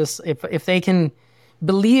want. That's just, if they can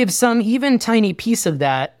believe some even tiny piece of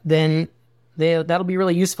that, then that'll be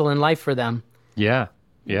really useful in life for them. Yeah.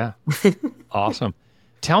 Awesome.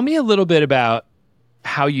 Tell me a little bit about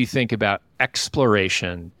how you think about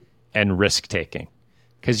exploration and risk-taking.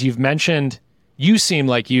 Because you've mentioned, you seem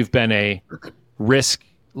like you've been a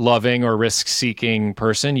risk-loving or risk-seeking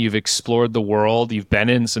person. You've explored the world. You've been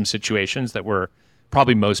in some situations that were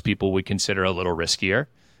probably most people would consider a little riskier,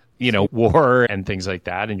 war and things like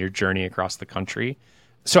that, in your journey across the country.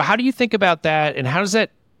 So how do you think about that, and how does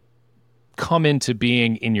that come into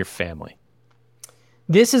being in your family?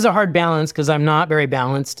 This is a hard balance, because I'm not very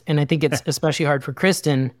balanced, and I think it's especially hard for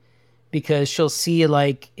Kristen, because she'll see,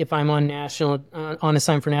 like, if I'm on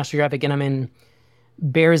assignment for National Geographic and I'm in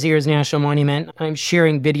Bears Ears National Monument. I'm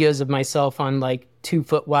sharing videos of myself on like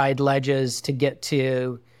 2-foot wide ledges to get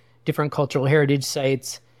to different cultural heritage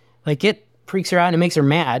sites. Like it freaks her out and it makes her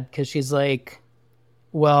mad because she's like,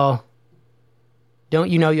 well, don't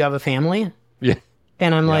you know you have a family? Yeah.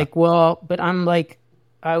 And I'm like, well, but I'm like,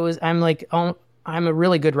 oh, I'm a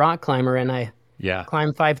really good rock climber and I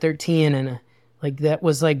climbed 513 and like that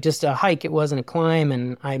was like just a hike. It wasn't a climb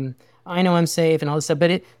and I know I'm safe and all this stuff.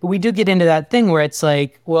 But we do get into that thing where it's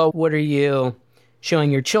like, well, what are you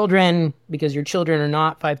showing your children? Because your children are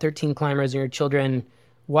not 513 climbers and your children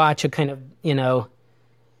watch a kind of,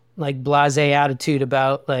 like blasé attitude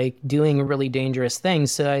about like doing really dangerous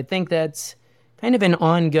things. So I think that's kind of an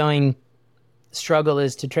ongoing struggle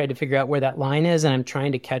is to try to figure out where that line is. And I'm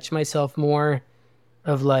trying to catch myself more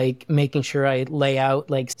of like making sure I lay out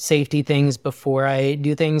like safety things before I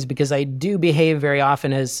do things, because I do behave very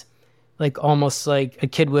often as like almost like a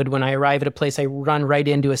kid would when I arrive at a place. I run right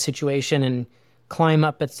into a situation and climb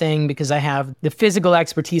up a thing because I have the physical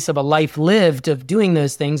expertise of a life lived of doing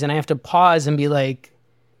those things. And I have to pause and be like,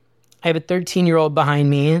 I have a 13-year-old behind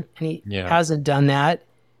me and he hasn't done that.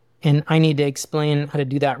 And I need to explain how to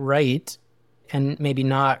do that right and maybe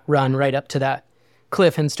not run right up to that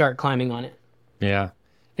cliff and start climbing on it. Yeah.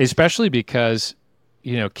 Especially because,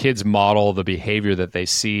 kids model the behavior that they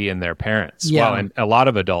see in their parents. Yeah. Well, and a lot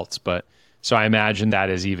of adults, but so I imagine that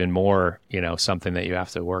is even more, something that you have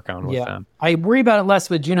to work on with them. I worry about it less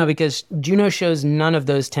with Juno because Juno shows none of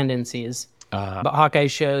those tendencies. But Hawkeye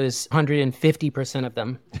shows 150% of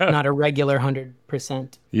them, not a regular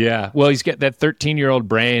 100%. Yeah. Well, he's got that 13-year-old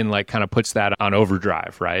brain, like kind of puts that on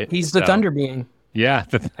overdrive, right? He's the thunder being. Yeah,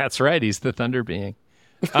 that's right. He's the thunder being.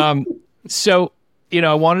 So,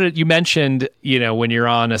 you mentioned, when you're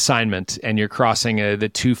on assignment and you're crossing the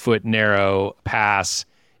 2-foot narrow pass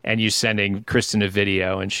and you're sending Kristen a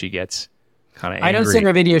video and she gets kind of angry. I don't send her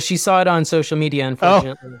a video. She saw it on social media,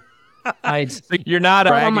 unfortunately. So you're not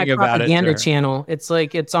bragging on my about it. Propaganda channel. It's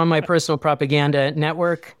like it's on my personal propaganda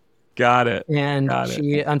network. Got it. And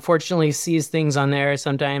she unfortunately sees things on there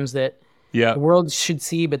sometimes that the world should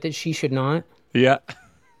see, but that she should not. Yeah.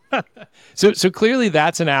 So clearly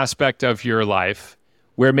that's an aspect of your life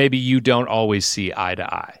where maybe you don't always see eye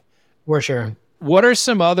to eye. For sure. What are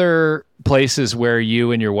some other places where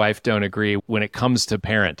you and your wife don't agree when it comes to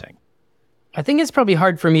parenting? I think it's probably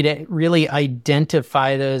hard for me to really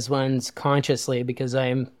identify those ones consciously because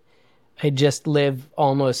I just live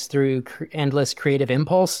almost through endless creative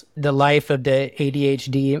impulse. The life of the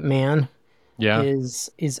ADHD man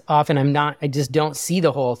is often I just don't see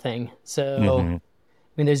the whole thing. So, I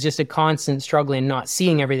mean, there's just a constant struggle in not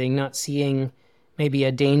seeing everything, not seeing maybe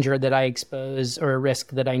a danger that I expose or a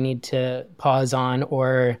risk that I need to pause on,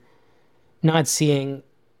 or not seeing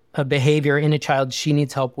a behavior in a child she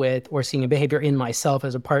needs help with, or seeing a behavior in myself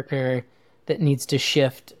as a partner that needs to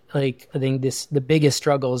shift. Like, I think the biggest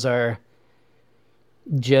struggles are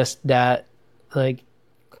just that, like,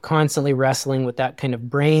 constantly wrestling with that kind of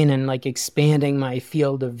brain and like expanding my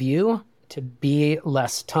field of view to be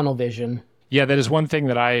less tunnel vision. Yeah, that is one thing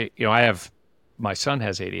that my son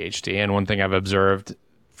has ADHD, and one thing I've observed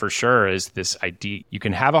for sure is this idea. You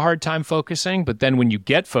can have a hard time focusing, but then when you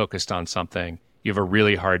get focused on something, you have a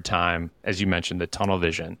really hard time, as you mentioned, the tunnel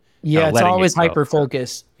vision. Yeah, it's always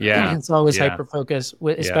hyper-focus. Yeah. It's always hyper-focus,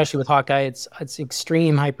 especially with Hawkeye. It's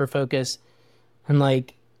extreme hyper-focus. And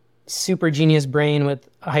like super genius brain with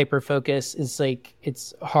hyper-focus is like,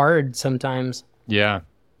 it's hard sometimes. Yeah,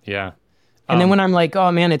 yeah. And then when I'm like,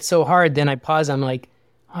 oh man, it's so hard, then I pause. I'm like,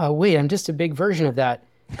 oh wait, I'm just a big version of that.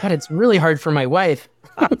 God, it's really hard for my wife.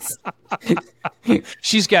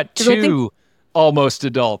 She's got two almost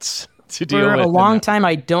adults to deal with. For a long time,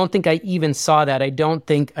 I don't think I even saw that. I don't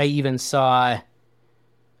think I even saw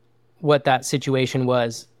what that situation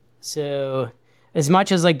was. So as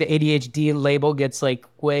much as like the ADHD label gets like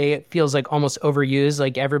it feels like almost overused,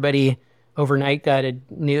 like everybody overnight got a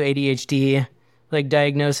new ADHD like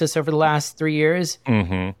diagnosis over the last 3 years.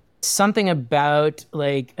 Mm-hmm. Something about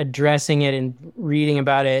like addressing it and reading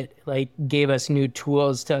about it like gave us new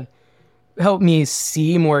tools to help me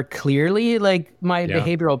see more clearly like my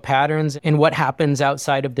behavioral patterns and what happens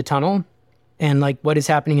outside of the tunnel and like what is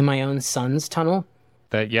happening in my own son's tunnel.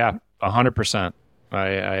 100%. I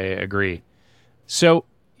agree. So,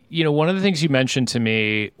 one of the things you mentioned to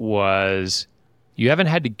me was you haven't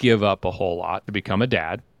had to give up a whole lot to become a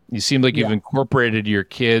dad. You seem like you've incorporated your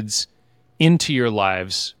kids into your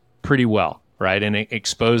lives pretty well, right? And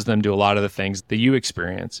expose them to a lot of the things that you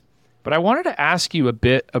experience. But I wanted to ask you a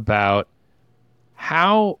bit about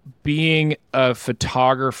how being a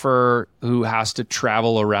photographer who has to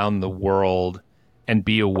travel around the world and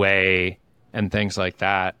be away and things like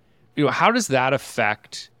that. How does that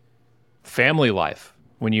affect family life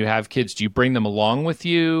when you have kids? Do you bring them along with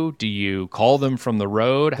you? Do you call them from the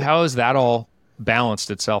road? How has that all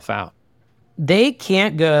balanced itself out? They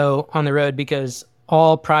can't go on the road because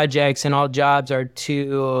all projects and all jobs are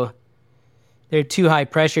they're too high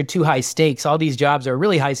pressure, too high stakes. All these jobs are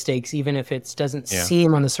really high stakes, even if it doesn't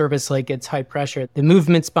seem on the surface like it's high pressure. The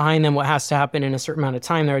movements behind them, what has to happen in a certain amount of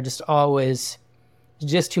time, there are just always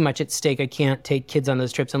just too much at stake. I can't take kids on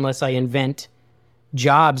those trips unless I invent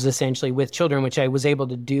jobs essentially with children, which I was able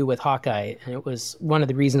to do with Hawkeye. And it was one of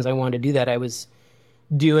the reasons I wanted to do that. I was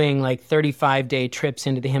doing like 35-day trips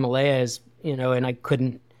into the Himalayas, and I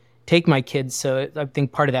couldn't take my kids. So I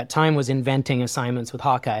think part of that time was inventing assignments with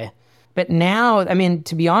Hawkeye. But now, I mean,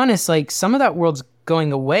 to be honest, like some of that world's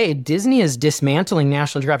going away. Disney is dismantling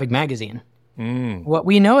National Geographic magazine. What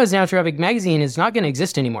we know as National Geographic magazine is not going to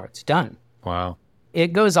exist anymore. It's done. Wow.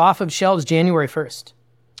 It goes off of shelves January 1st.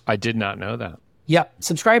 I did not know that. Yep.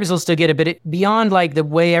 Subscribers will still get it, but beyond like the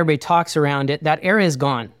way everybody talks around it, that era is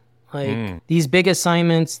gone. Like these big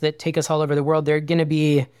assignments that take us all over the world, they're going to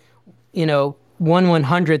be,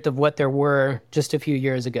 1/100th of what there were just a few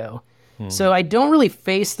years ago. So I don't really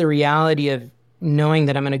face the reality of knowing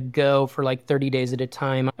that I'm going to go for like 30 days at a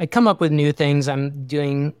time. I come up with new things. I'm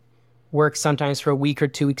doing work sometimes for a week or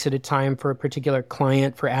 2 weeks at a time for a particular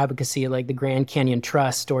client for advocacy, like the Grand Canyon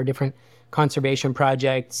Trust or different conservation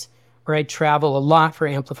projects. Or I travel a lot for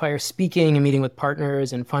Amplifier speaking and meeting with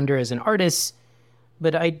partners and funders and artists.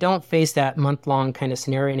 But I don't face that month-long kind of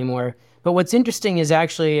scenario anymore. But what's interesting is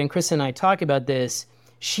actually, and Kristen and I talk about this,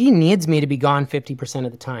 she needs me to be gone 50%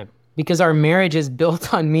 of the time. Because our marriage is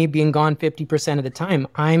built on me being gone 50% of the time.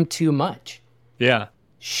 I'm too much. Yeah.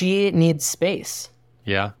 She needs space.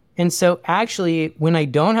 Yeah. And so actually, when I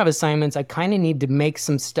don't have assignments, I kind of need to make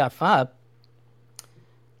some stuff up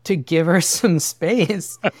to give her some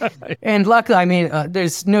space. And luckily, I mean,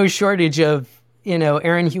 there's no shortage of,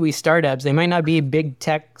 Aaron Huey startups. They might not be big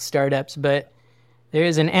tech startups, but there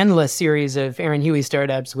is an endless series of Aaron Huey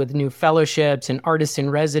startups with new fellowships and artist in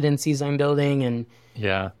residencies I'm building and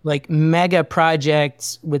like mega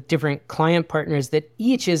projects with different client partners that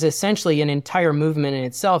each is essentially an entire movement in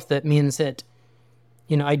itself. That means that,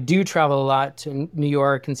 I do travel a lot to New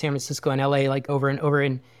York and San Francisco and LA, like over and over.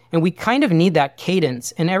 And we kind of need that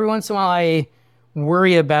cadence. And every once in a while I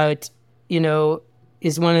worry about,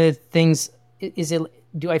 is one of the things,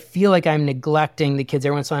 do I feel like I'm neglecting the kids?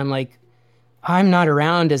 Every once in a while I'm like, I'm not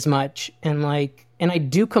around as much. And I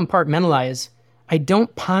do compartmentalize. I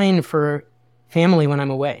don't pine for family when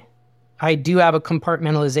I'm away. I do have a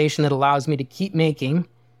compartmentalization that allows me to keep making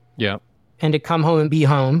and to come home and be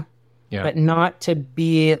home, but not to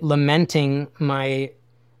be lamenting my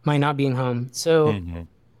not being home. So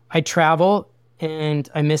I travel and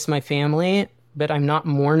I miss my family, but I'm not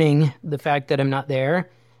mourning the fact that I'm not there.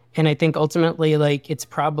 And I think ultimately, it's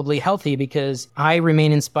probably healthy because I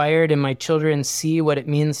remain inspired and my children see what it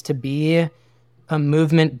means to be a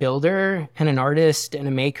movement builder and an artist and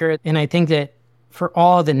a maker. And I think that for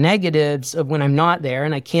all the negatives of when I'm not there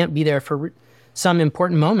and I can't be there for some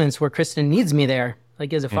important moments where Kristen needs me there,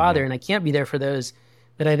 like as a father, and I can't be there for those,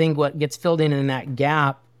 but I think what gets filled in that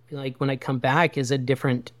gap, like when I come back, is a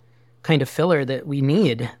different kind of filler that we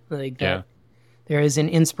need. That there is an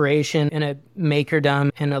inspiration and a makerdom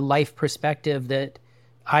and a life perspective that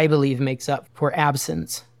I believe makes up for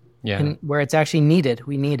absence. And where it's actually needed,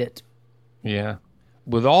 we need it. Yeah.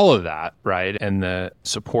 With all of that, right, and the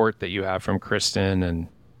support that you have from Kristen and,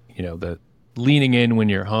 the leaning in when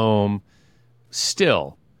you're home,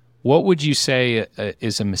 still, what would you say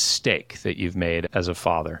is a mistake that you've made as a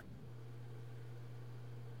father?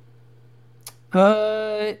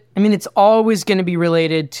 I mean, it's always going to be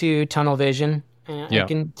related to tunnel vision. I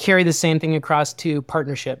can carry the same thing across to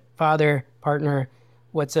partnership, father, partner,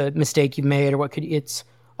 what's a mistake you've made or it's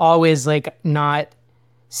always not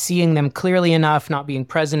seeing them clearly enough, not being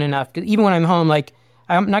present enough. Even when I'm home,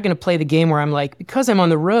 I'm not going to play the game where I'm because I'm on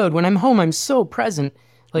the road, when I'm home, I'm so present.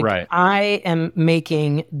 I am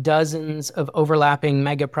making dozens of overlapping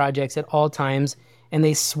mega projects at all times, and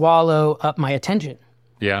they swallow up my attention.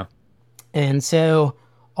 Yeah. And so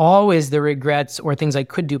always the regrets or things I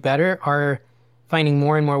could do better are finding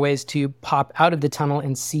more and more ways to pop out of the tunnel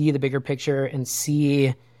and see the bigger picture and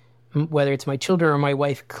see whether it's my children or my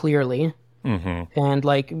wife clearly. And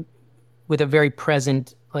with a very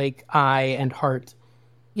present eye and heart.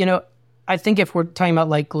 I think if we're talking about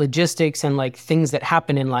logistics and things that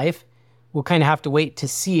happen in life, we'll kind of have to wait to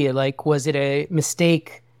see was it a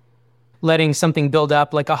mistake letting something build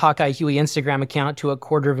up like a Hawkeye Huey Instagram account to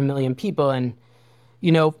 250,000 people and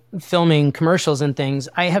filming commercials and things.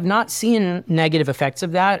 I have not seen negative effects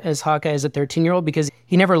of that as Hawkeye as a 13-year-old because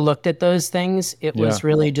he never looked at those things. It was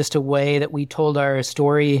really just a way that we told our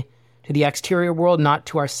story to the exterior world, not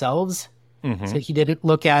to ourselves. So he didn't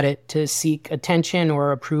look at it to seek attention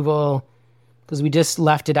or approval because we just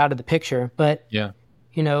left it out of the picture. But,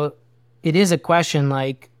 it is a question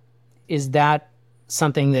like, is that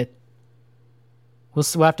something that we'll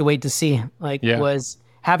have to wait to see? Was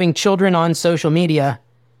having children on social media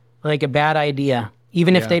like a bad idea,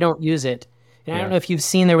 even if they don't use it? And I don't know if you've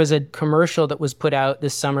seen, there was a commercial that was put out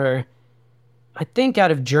this summer, I think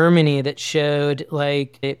out of Germany, that showed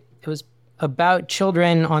like it was about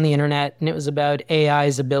children on the internet, and it was about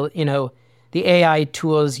AI's ability, the AI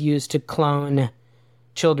tools used to clone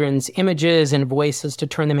children's images and voices to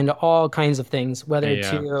turn them into all kinds of things, whether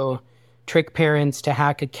to trick parents to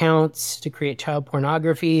hack accounts, to create child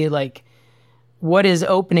pornography. Like, what is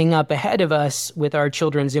opening up ahead of us with our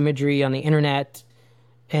children's imagery on the internet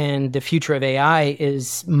and the future of AI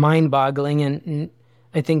is mind-boggling. And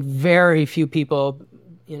I think very few people,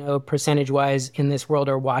 percentage-wise in this world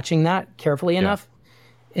are watching that carefully enough.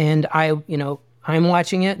 And I'm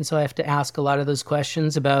watching it, and so I have to ask a lot of those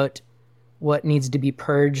questions about what needs to be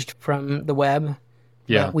purged from the web.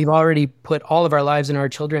 But we've already put all of our lives and our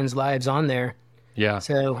children's lives on there.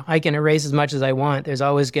 So I can erase as much as I want. There's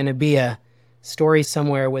always going to be a story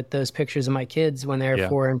somewhere with those pictures of my kids when they're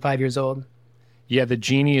 4 and 5 years old. Yeah, the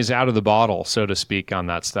genie is out of the bottle, so to speak, on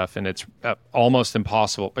that stuff, and it's almost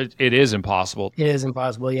impossible. But it is impossible. It is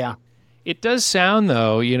impossible, yeah. It does sound,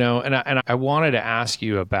 though, and I wanted to ask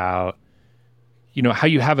you about, how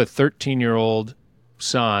you have a 13-year-old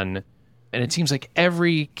son, and it seems like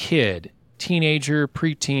every kid, teenager,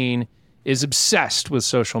 preteen, is obsessed with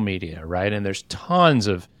social media, right? And there's tons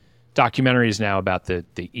of documentaries now about the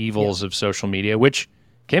evils of social media, which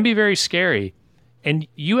can be very scary. And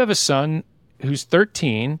you have a son who's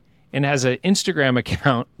 13 and has an Instagram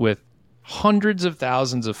account with hundreds of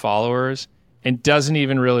thousands of followers and doesn't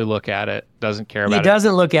even really look at it, doesn't care about it. He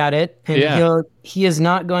doesn't look at it. And he is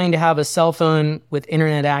not going to have a cell phone with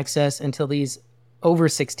internet access until he's over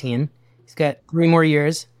 16. He's got 3 more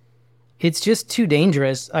years. It's just too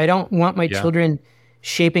dangerous. I don't want my children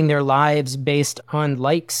shaping their lives based on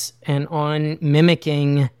likes and on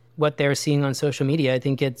mimicking what they're seeing on social media. I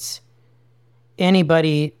think it's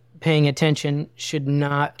anybody paying attention should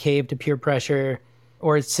not cave to peer pressure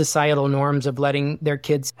or societal norms of letting their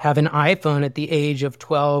kids have an iPhone at the age of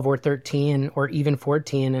 12 or 13 or even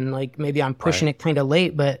 14. And like, maybe I'm pushing it kind of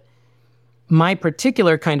late, but my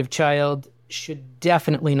particular kind of child should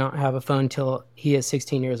definitely not have a phone till he is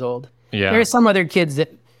 16 years old. There are some other kids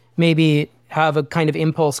that maybe have a kind of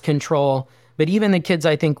impulse control, but even the kids,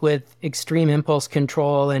 I think, with extreme impulse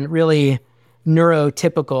control and really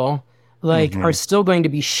neurotypical, are still going to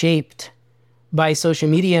be shaped by social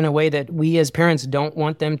media in a way that we as parents don't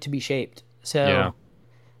want them to be shaped. So,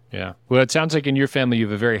 Well, it sounds like in your family, you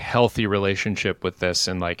have a very healthy relationship with this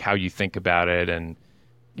and like how you think about it and,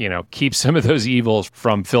 keep some of those evils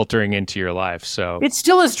from filtering into your life. So it's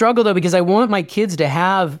still a struggle though, because I want my kids to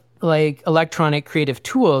have like electronic creative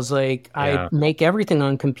tools. I make everything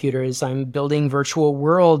on computers. I'm building virtual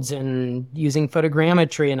worlds and using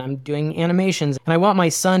photogrammetry, and I'm doing animations. And I want my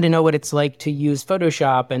son to know what it's like to use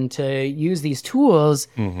Photoshop and to use these tools.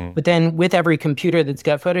 But then with every computer that's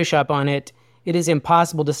got Photoshop on it, it is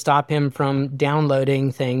impossible to stop him from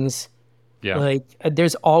downloading things.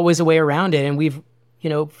 There's always a way around it. And we've,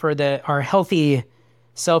 for our healthy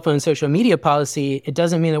cell phone social media policy, it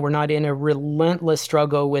doesn't mean that we're not in a relentless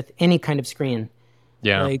struggle with any kind of screen.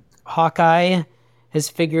 Hawkeye has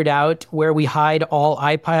figured out where we hide all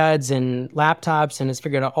iPads and laptops and has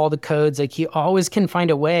figured out all the codes. Like, he always can find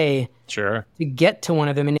a way to get to one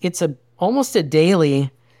of them. And it's almost a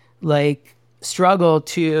daily struggle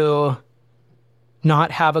to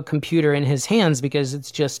not have a computer in his hands because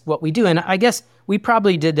it's just what we do. And I guess we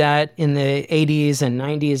probably did that in the 80s and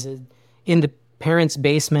 90s in the parents'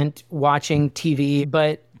 basement watching TV,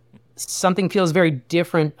 but something feels very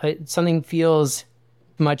different. Something feels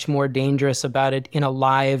much more dangerous about it in a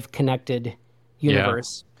live, connected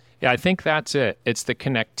universe. Yeah, I think that's it. It's the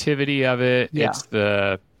connectivity of it. It's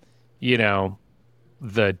the,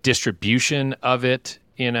 the distribution of it.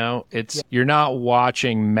 You're not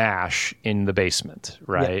watching MASH in the basement,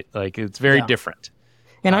 right? Like, it's very different.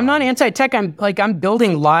 And I'm not anti-tech. I'm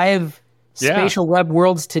building live spatial web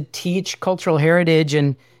worlds to teach cultural heritage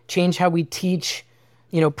and change how we teach,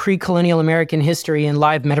 pre-colonial American history in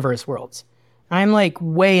live metaverse worlds. I'm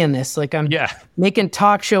way in this. I'm making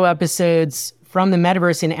talk show episodes from the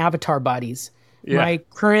metaverse in avatar bodies. My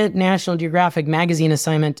current National Geographic magazine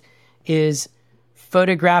assignment is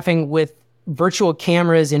photographing with virtual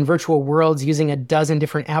cameras in virtual worlds using a dozen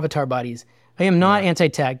different avatar bodies. I am not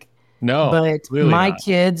anti-tech. No, but really my not.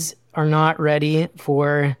 kids are not ready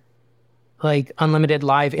for like unlimited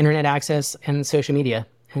live internet access and social media.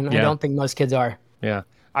 And I don't think most kids are. Yeah.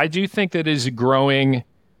 I do think that is a growing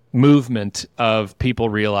movement of people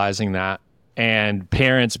realizing that and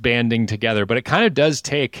parents banding together. But it kind of does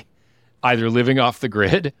take either living off the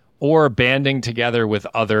grid or banding together with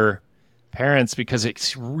other parents, because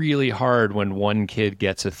it's really hard when one kid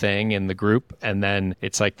gets a thing in the group and then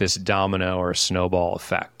it's like this domino or snowball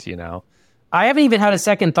effect, you know? I haven't even had a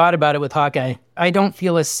second thought about it with Hawkeye. I don't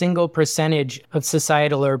feel a single percentage of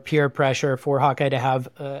societal or peer pressure for Hawkeye to have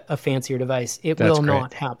a fancier device. It will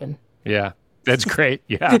not happen. Yeah, that's great.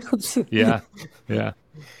 Yeah, yeah.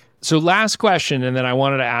 So last question, and then I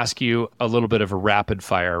wanted to ask you a little bit of a rapid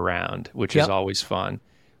fire round, which is always fun.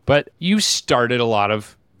 But you started a lot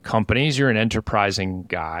of companies. You're an enterprising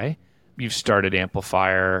guy. You've started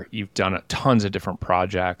Amplifier. You've done tons of different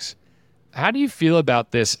projects. How do you feel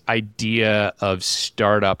about this idea of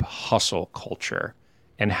startup hustle culture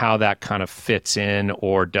and how that kind of fits in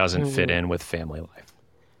or doesn't fit in with family life?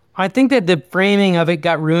 I think that the framing of it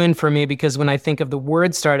got ruined for me because when I think of the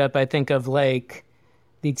word startup, I think of like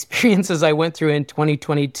the experiences I went through in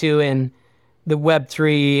 2022 and the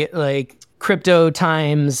Web3, like crypto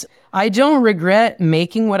times. I don't regret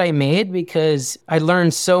making what I made because I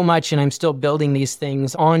learned so much and I'm still building these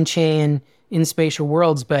things on chain in spatial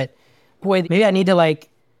worlds. But boy, maybe I need to like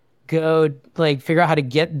go like figure out how to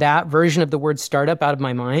get that version of the word startup out of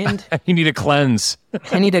my mind. You need a cleanse.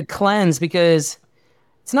 I need to cleanse because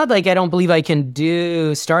it's not like I don't believe I can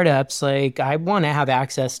do startups. Like I want to have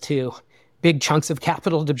access to big chunks of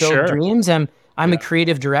capital to build dreams. I'm a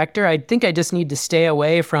creative director. I think I just need to stay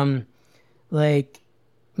away from like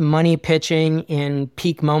money pitching in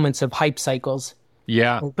peak moments of hype cycles.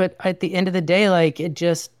 Yeah. But at the end of the day, like it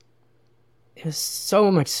was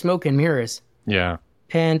so much smoke and mirrors. Yeah.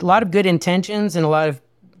 And a lot of good intentions and a lot of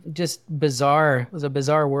just bizarre. It was a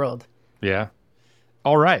bizarre world. Yeah.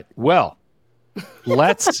 All right. Well,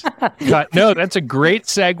 let's cut. No, that's a great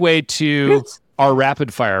segue to our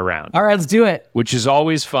rapid fire round. All right, let's do it. Which is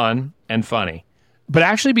always fun and funny. But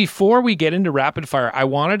actually, before we get into rapid fire, I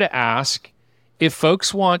wanted to ask if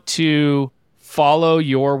folks want to follow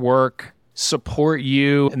your work, support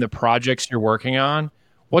you in the projects you're working on,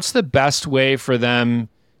 what's the best way for them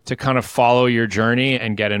to kind of follow your journey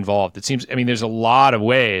and get involved? It seems, I mean, there's a lot of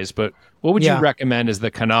ways, but what would you recommend as the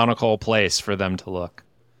canonical place for them to look?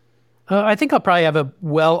 I think I'll probably have a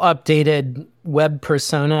well-updated web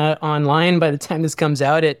persona online by the time this comes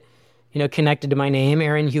out. Connected to my name,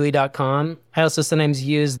 aaronhuey.com. I also sometimes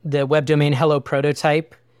use the web domain Hello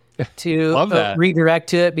Prototype to redirect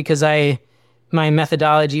to it because my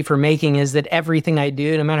methodology for making is that everything I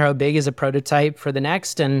do, no matter how big, is a prototype for the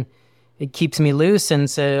next, and it keeps me loose. And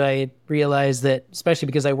so I realized that, especially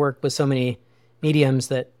because I work with so many mediums,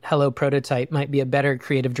 that Hello Prototype might be a better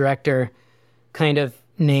creative director kind of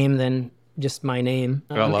name than just my name.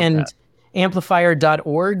 And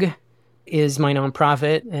amplifier.org is my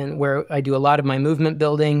nonprofit and where I do a lot of my movement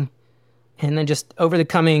building. And then just over the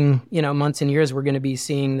coming, months and years, we're going to be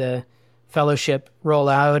seeing the fellowship roll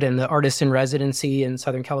out and the artist in residency in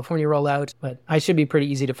Southern California roll out. But I should be pretty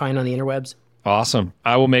easy to find on the interwebs. Awesome.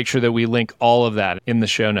 I will make sure that we link all of that in the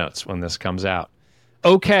show notes when this comes out.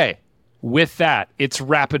 Okay. With that, it's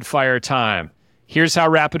rapid fire time. Here's how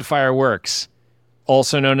rapid fire works,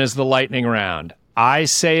 also known as the lightning round. I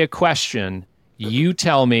say a question. You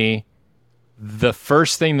tell me the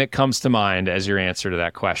first thing that comes to mind as your answer to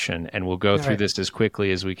that question, and we'll go through this as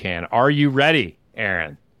quickly as we can. Are you ready,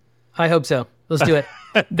 Aaron? I hope so. Let's do it.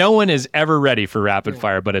 No one is ever ready for rapid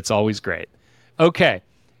fire, but it's always great. Okay.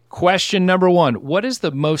 Question number 1. What is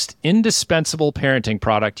the most indispensable parenting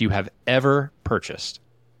product you have ever purchased?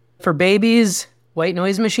 For babies, white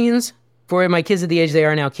noise machines. For my kids at the age they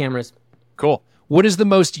are now, cameras. Cool. What is the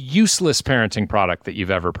most useless parenting product that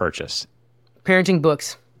you've ever purchased? Parenting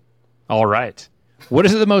books. All right. What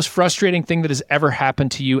is the most frustrating thing that has ever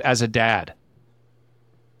happened to you as a dad?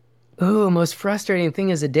 Oh, most frustrating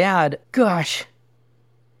thing as a dad. Gosh.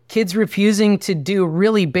 Kids refusing to do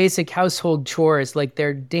really basic household chores like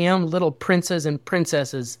they're damn little princes and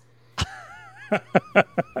princesses.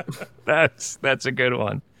 That's a good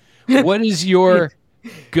one. What is your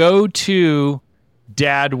go-to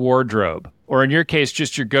dad wardrobe? Or in your case,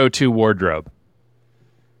 just your go-to wardrobe?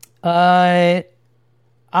 I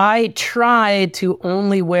try to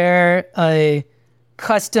only wear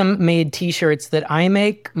custom-made T-shirts that I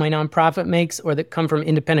make, my nonprofit makes, or that come from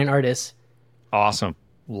independent artists. Awesome.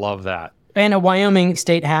 Love that. And a Wyoming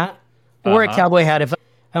state hat. or a cowboy hat. If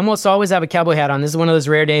I almost always have a cowboy hat on. This is one of those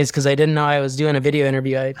rare days because I didn't know I was doing a video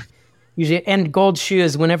interview. I usually and gold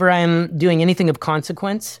shoes. Whenever I'm doing anything of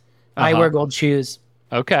consequence, I wear gold shoes.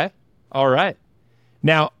 Okay. All right.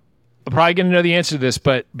 Now, I'm probably going to know the answer to this,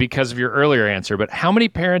 but because of your earlier answer, but how many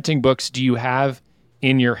parenting books do you have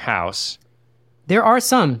in your house? There are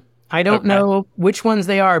some. I don't know which ones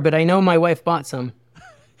they are, but I know my wife bought some.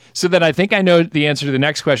 So then I think I know the answer to the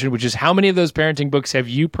next question, which is how many of those parenting books have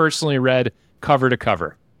you personally read cover to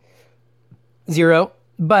cover? 0.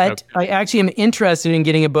 But I actually am interested in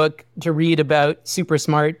getting a book to read about super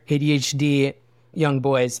smart ADHD young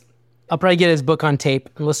boys. I'll probably get his book on tape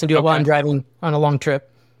and listen to it while I'm driving on a long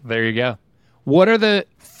trip. There you go. What are the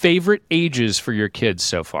favorite ages for your kids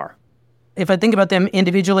so far? If I think about them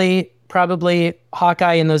individually, probably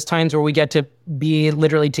Hawkeye in those times where we get to be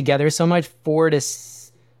literally together so much, 4,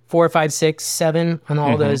 5, 6, 7 on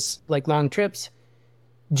all those like long trips.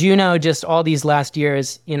 Juno, just all these last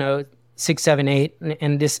years, 6, 7, 8,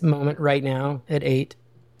 and this moment right now at 8.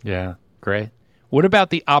 Yeah, great. What about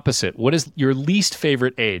the opposite? What is your least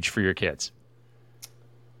favorite age for your kids?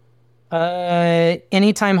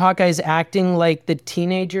 Anytime Hawkeye's acting like the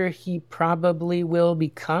teenager he probably will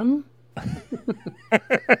become.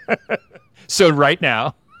 So right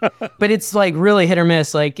now. But it's like really hit or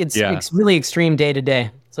miss. Like it's really extreme day to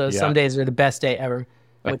day. So some days are the best day ever,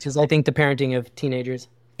 which is, I think, the parenting of teenagers.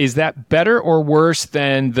 Is that better or worse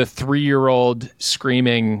than the 3-year-old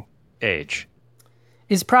screaming age?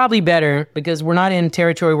 It's probably better because we're not in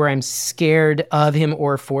territory where I'm scared of him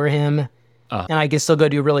or for him. And I can still go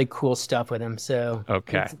do really cool stuff with him. So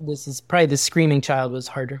this is probably the screaming child was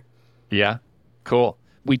harder. Yeah, cool.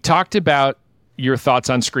 We talked about your thoughts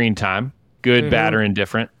on screen time. Good, bad, or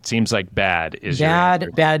indifferent. Seems like bad is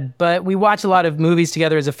bad. But we watch a lot of movies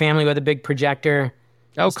together as a family with a big projector.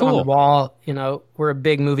 Oh, cool. On the wall. We're a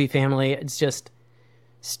big movie family. It's just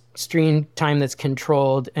screen time that's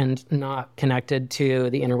controlled and not connected to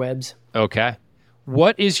the interwebs. Okay.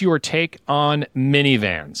 What is your take on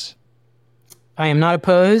minivans? I am not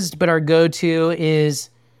opposed, but our go-to is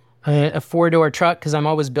a 4-door truck because I'm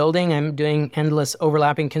always building. I'm doing endless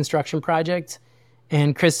overlapping construction projects.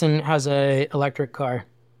 And Kristen has a electric car.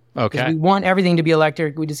 Okay. We want everything to be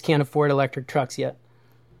electric. We just can't afford electric trucks yet.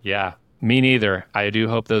 Yeah, me neither. I do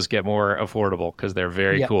hope those get more affordable because they're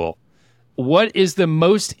very cool. What is the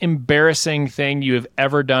most embarrassing thing you have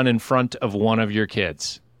ever done in front of one of your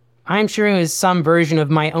kids? I'm sure it was some version of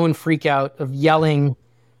my own freak out of yelling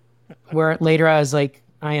where later I was like,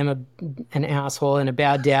 I am an asshole and a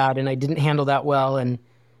bad dad and I didn't handle that well and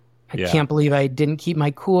I can't believe I didn't keep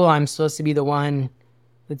my cool. I'm supposed to be the one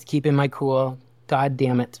that's keeping my cool. God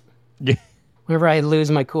damn it. Whenever I lose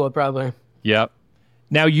my cool, probably. Yep.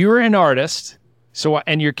 Now, you're an artist,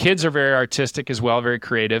 and your kids are very artistic as well, very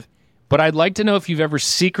creative. But I'd like to know if you've ever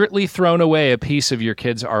secretly thrown away a piece of your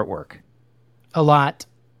kids' artwork. A lot.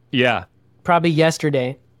 Yeah. Probably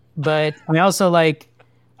yesterday. But I also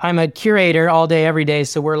I'm a curator all day, every day.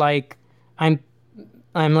 So we're I'm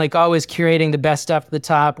like always curating the best stuff at the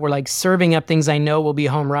top. We're like serving up things I know will be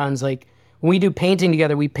home runs. Like when we do painting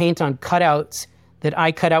together, we paint on cutouts that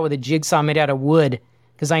I cut out with a jigsaw made out of wood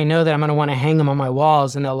because I know that I'm going to want to hang them on my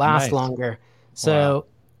walls and they'll last longer. So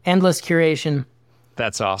endless curation.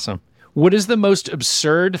 That's awesome. What is the most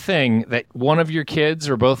absurd thing that one of your kids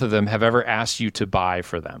or both of them have ever asked you to buy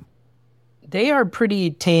for them? They are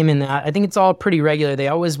pretty tame in that. I think it's all pretty regular. They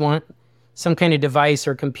always want some kind of device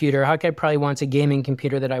or computer. Hawkeye probably wants a gaming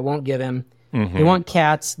computer that I won't give him. They want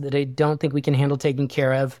cats that I don't think we can handle taking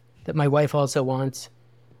care of, that my wife also wants.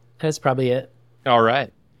 That's probably it. All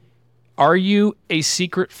right. Are you a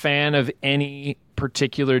secret fan of any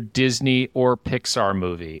particular Disney or Pixar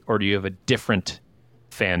movie, or do you have a different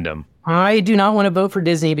fandom? I do not want to vote for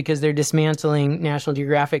Disney because they're dismantling National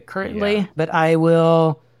Geographic currently, but I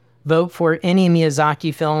will vote for any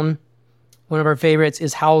Miyazaki film. One of our favorites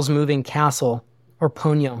is Howl's Moving Castle or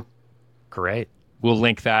Ponyo. Great. We'll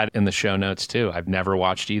link that in the show notes too. I've never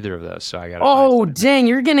watched either of those, so I got to Oh, dang,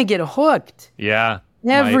 you're going to get hooked. Yeah.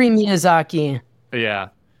 Every Miyazaki. Yeah.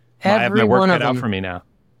 Every I have my work one cut of out them. for me now.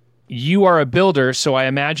 You are a builder, so I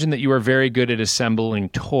imagine that you are very good at assembling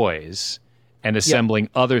toys and assembling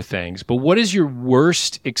other things. But what is your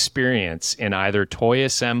worst experience in either toy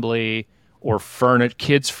assembly or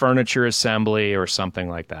kids' furniture assembly or something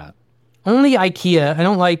like that? Only IKEA. I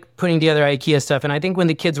don't like putting together IKEA stuff. And I think when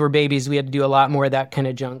the kids were babies, we had to do a lot more of that kind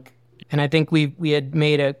of junk. And I think we had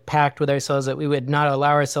made a pact with ourselves that we would not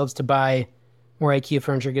allow ourselves to buy more IKEA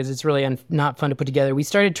furniture because it's really not fun to put together. We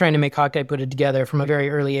started trying to make Hawkeye put it together from a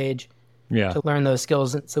very early age to learn those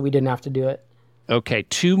skills so we didn't have to do it. Okay,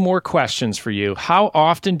 2 more questions for you. How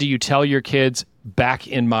often do you tell your kids back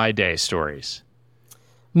in my day stories?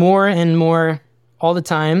 More and more all the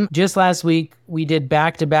time. Just last week, we did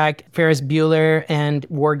back-to-back Ferris Bueller and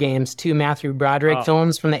War Games, 2 Matthew Broderick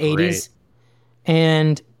films from the 80s.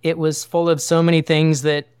 And it was full of so many things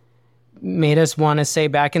that made us want to say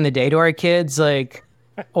back in the day to our kids, like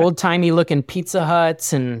old-timey looking Pizza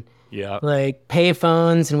Huts and like pay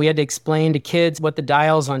phones. And we had to explain to kids what the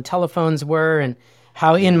dials on telephones were and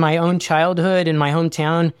how in my own childhood, in my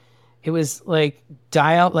hometown, it was like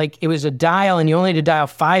it was a dial and you only had to dial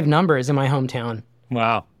 5 numbers in my hometown.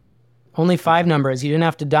 Wow. Only 5 numbers. You didn't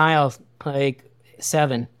have to dial like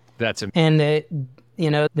 7. That's amazing.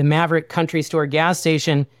 And the Maverick Country Store gas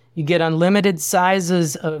station, you get unlimited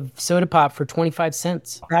sizes of soda pop for 25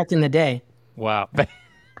 cents back in the day. Wow.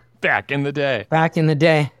 Back in the day. Back in the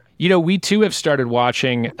day. You know, we too have started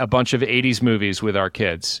watching a bunch of 80s movies with our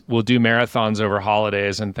kids. We'll do marathons over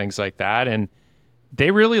holidays and things like that, and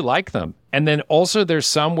they really like them. And then also there's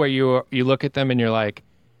some where you look at them and you're like,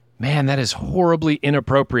 man, that is horribly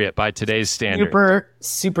inappropriate by today's standards.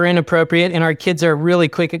 Super inappropriate, and our kids are really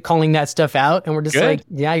quick at calling that stuff out, and we're just like,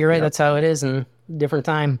 yeah, you're right, that's how it is in a different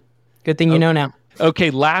time. Good thing you know now.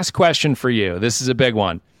 Okay, last question for you. This is a big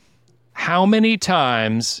one. How many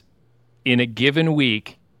times in a given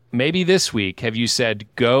week, maybe this week, have you said,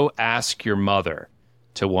 go ask your mother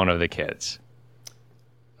to one of the kids?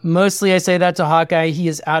 Mostly I say that to Hawkeye. He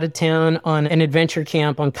is out of town on an adventure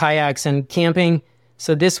camp on kayaks and camping.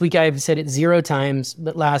 So this week I've said it 0 times,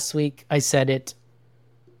 but last week I said it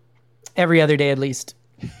every other day at least.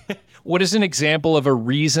 What is an example of a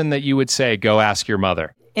reason that you would say, go ask your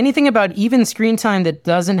mother? Anything about even screen time that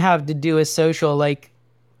doesn't have to do with social. Like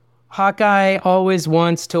Hawkeye always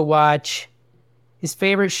wants to watch. His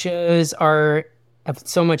favorite shows have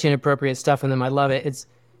so much inappropriate stuff in them. I love it. It's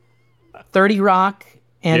 30 Rock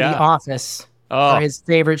and The Office are his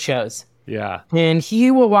favorite shows. Yeah. And he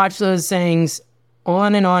will watch those things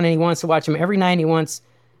on, and he wants to watch them every night. He wants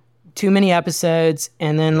too many episodes,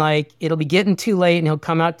 and then like it'll be getting too late, and he'll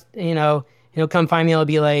come out, he'll come find me. He'll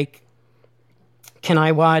be like, can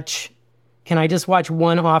I just watch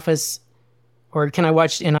one Office, or can I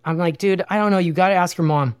watch? And I'm like, dude, I don't know. You got to ask your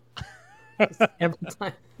mom. Every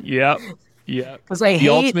time. Yep. Because the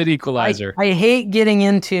ultimate equalizer. I hate getting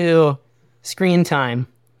into screen time.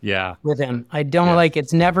 Yeah. With him. I don't like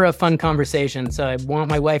it's never a fun conversation. So I want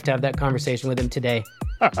my wife to have that conversation with him today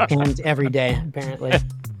and every day, apparently.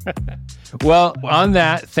 Well, on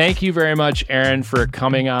that, thank you very much, Aaron, for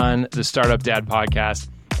coming on the Startup Dad podcast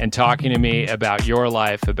and talking to me about your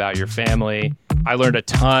life, about your family. I learned a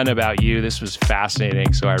ton about you. This was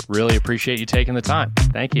fascinating. So I really appreciate you taking the time.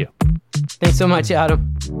 Thank you. Thanks so much,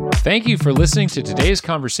 Adam. Thank you for listening to today's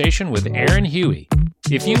conversation with Aaron Huey.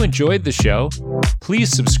 If you enjoyed the show, please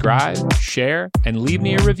subscribe, share, and leave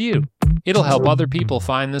me a review. It'll help other people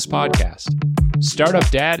find this podcast. Startup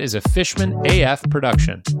Dad is a Fishman AF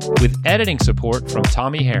production with editing support from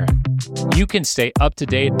Tommy Herron. You can stay up to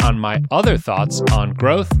date on my other thoughts on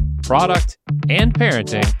growth, product, and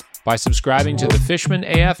parenting by subscribing to the Fishman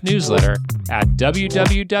AF newsletter at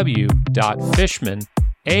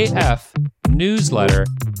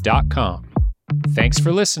www.fishmanafnewsletter.com. Thanks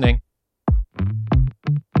for listening.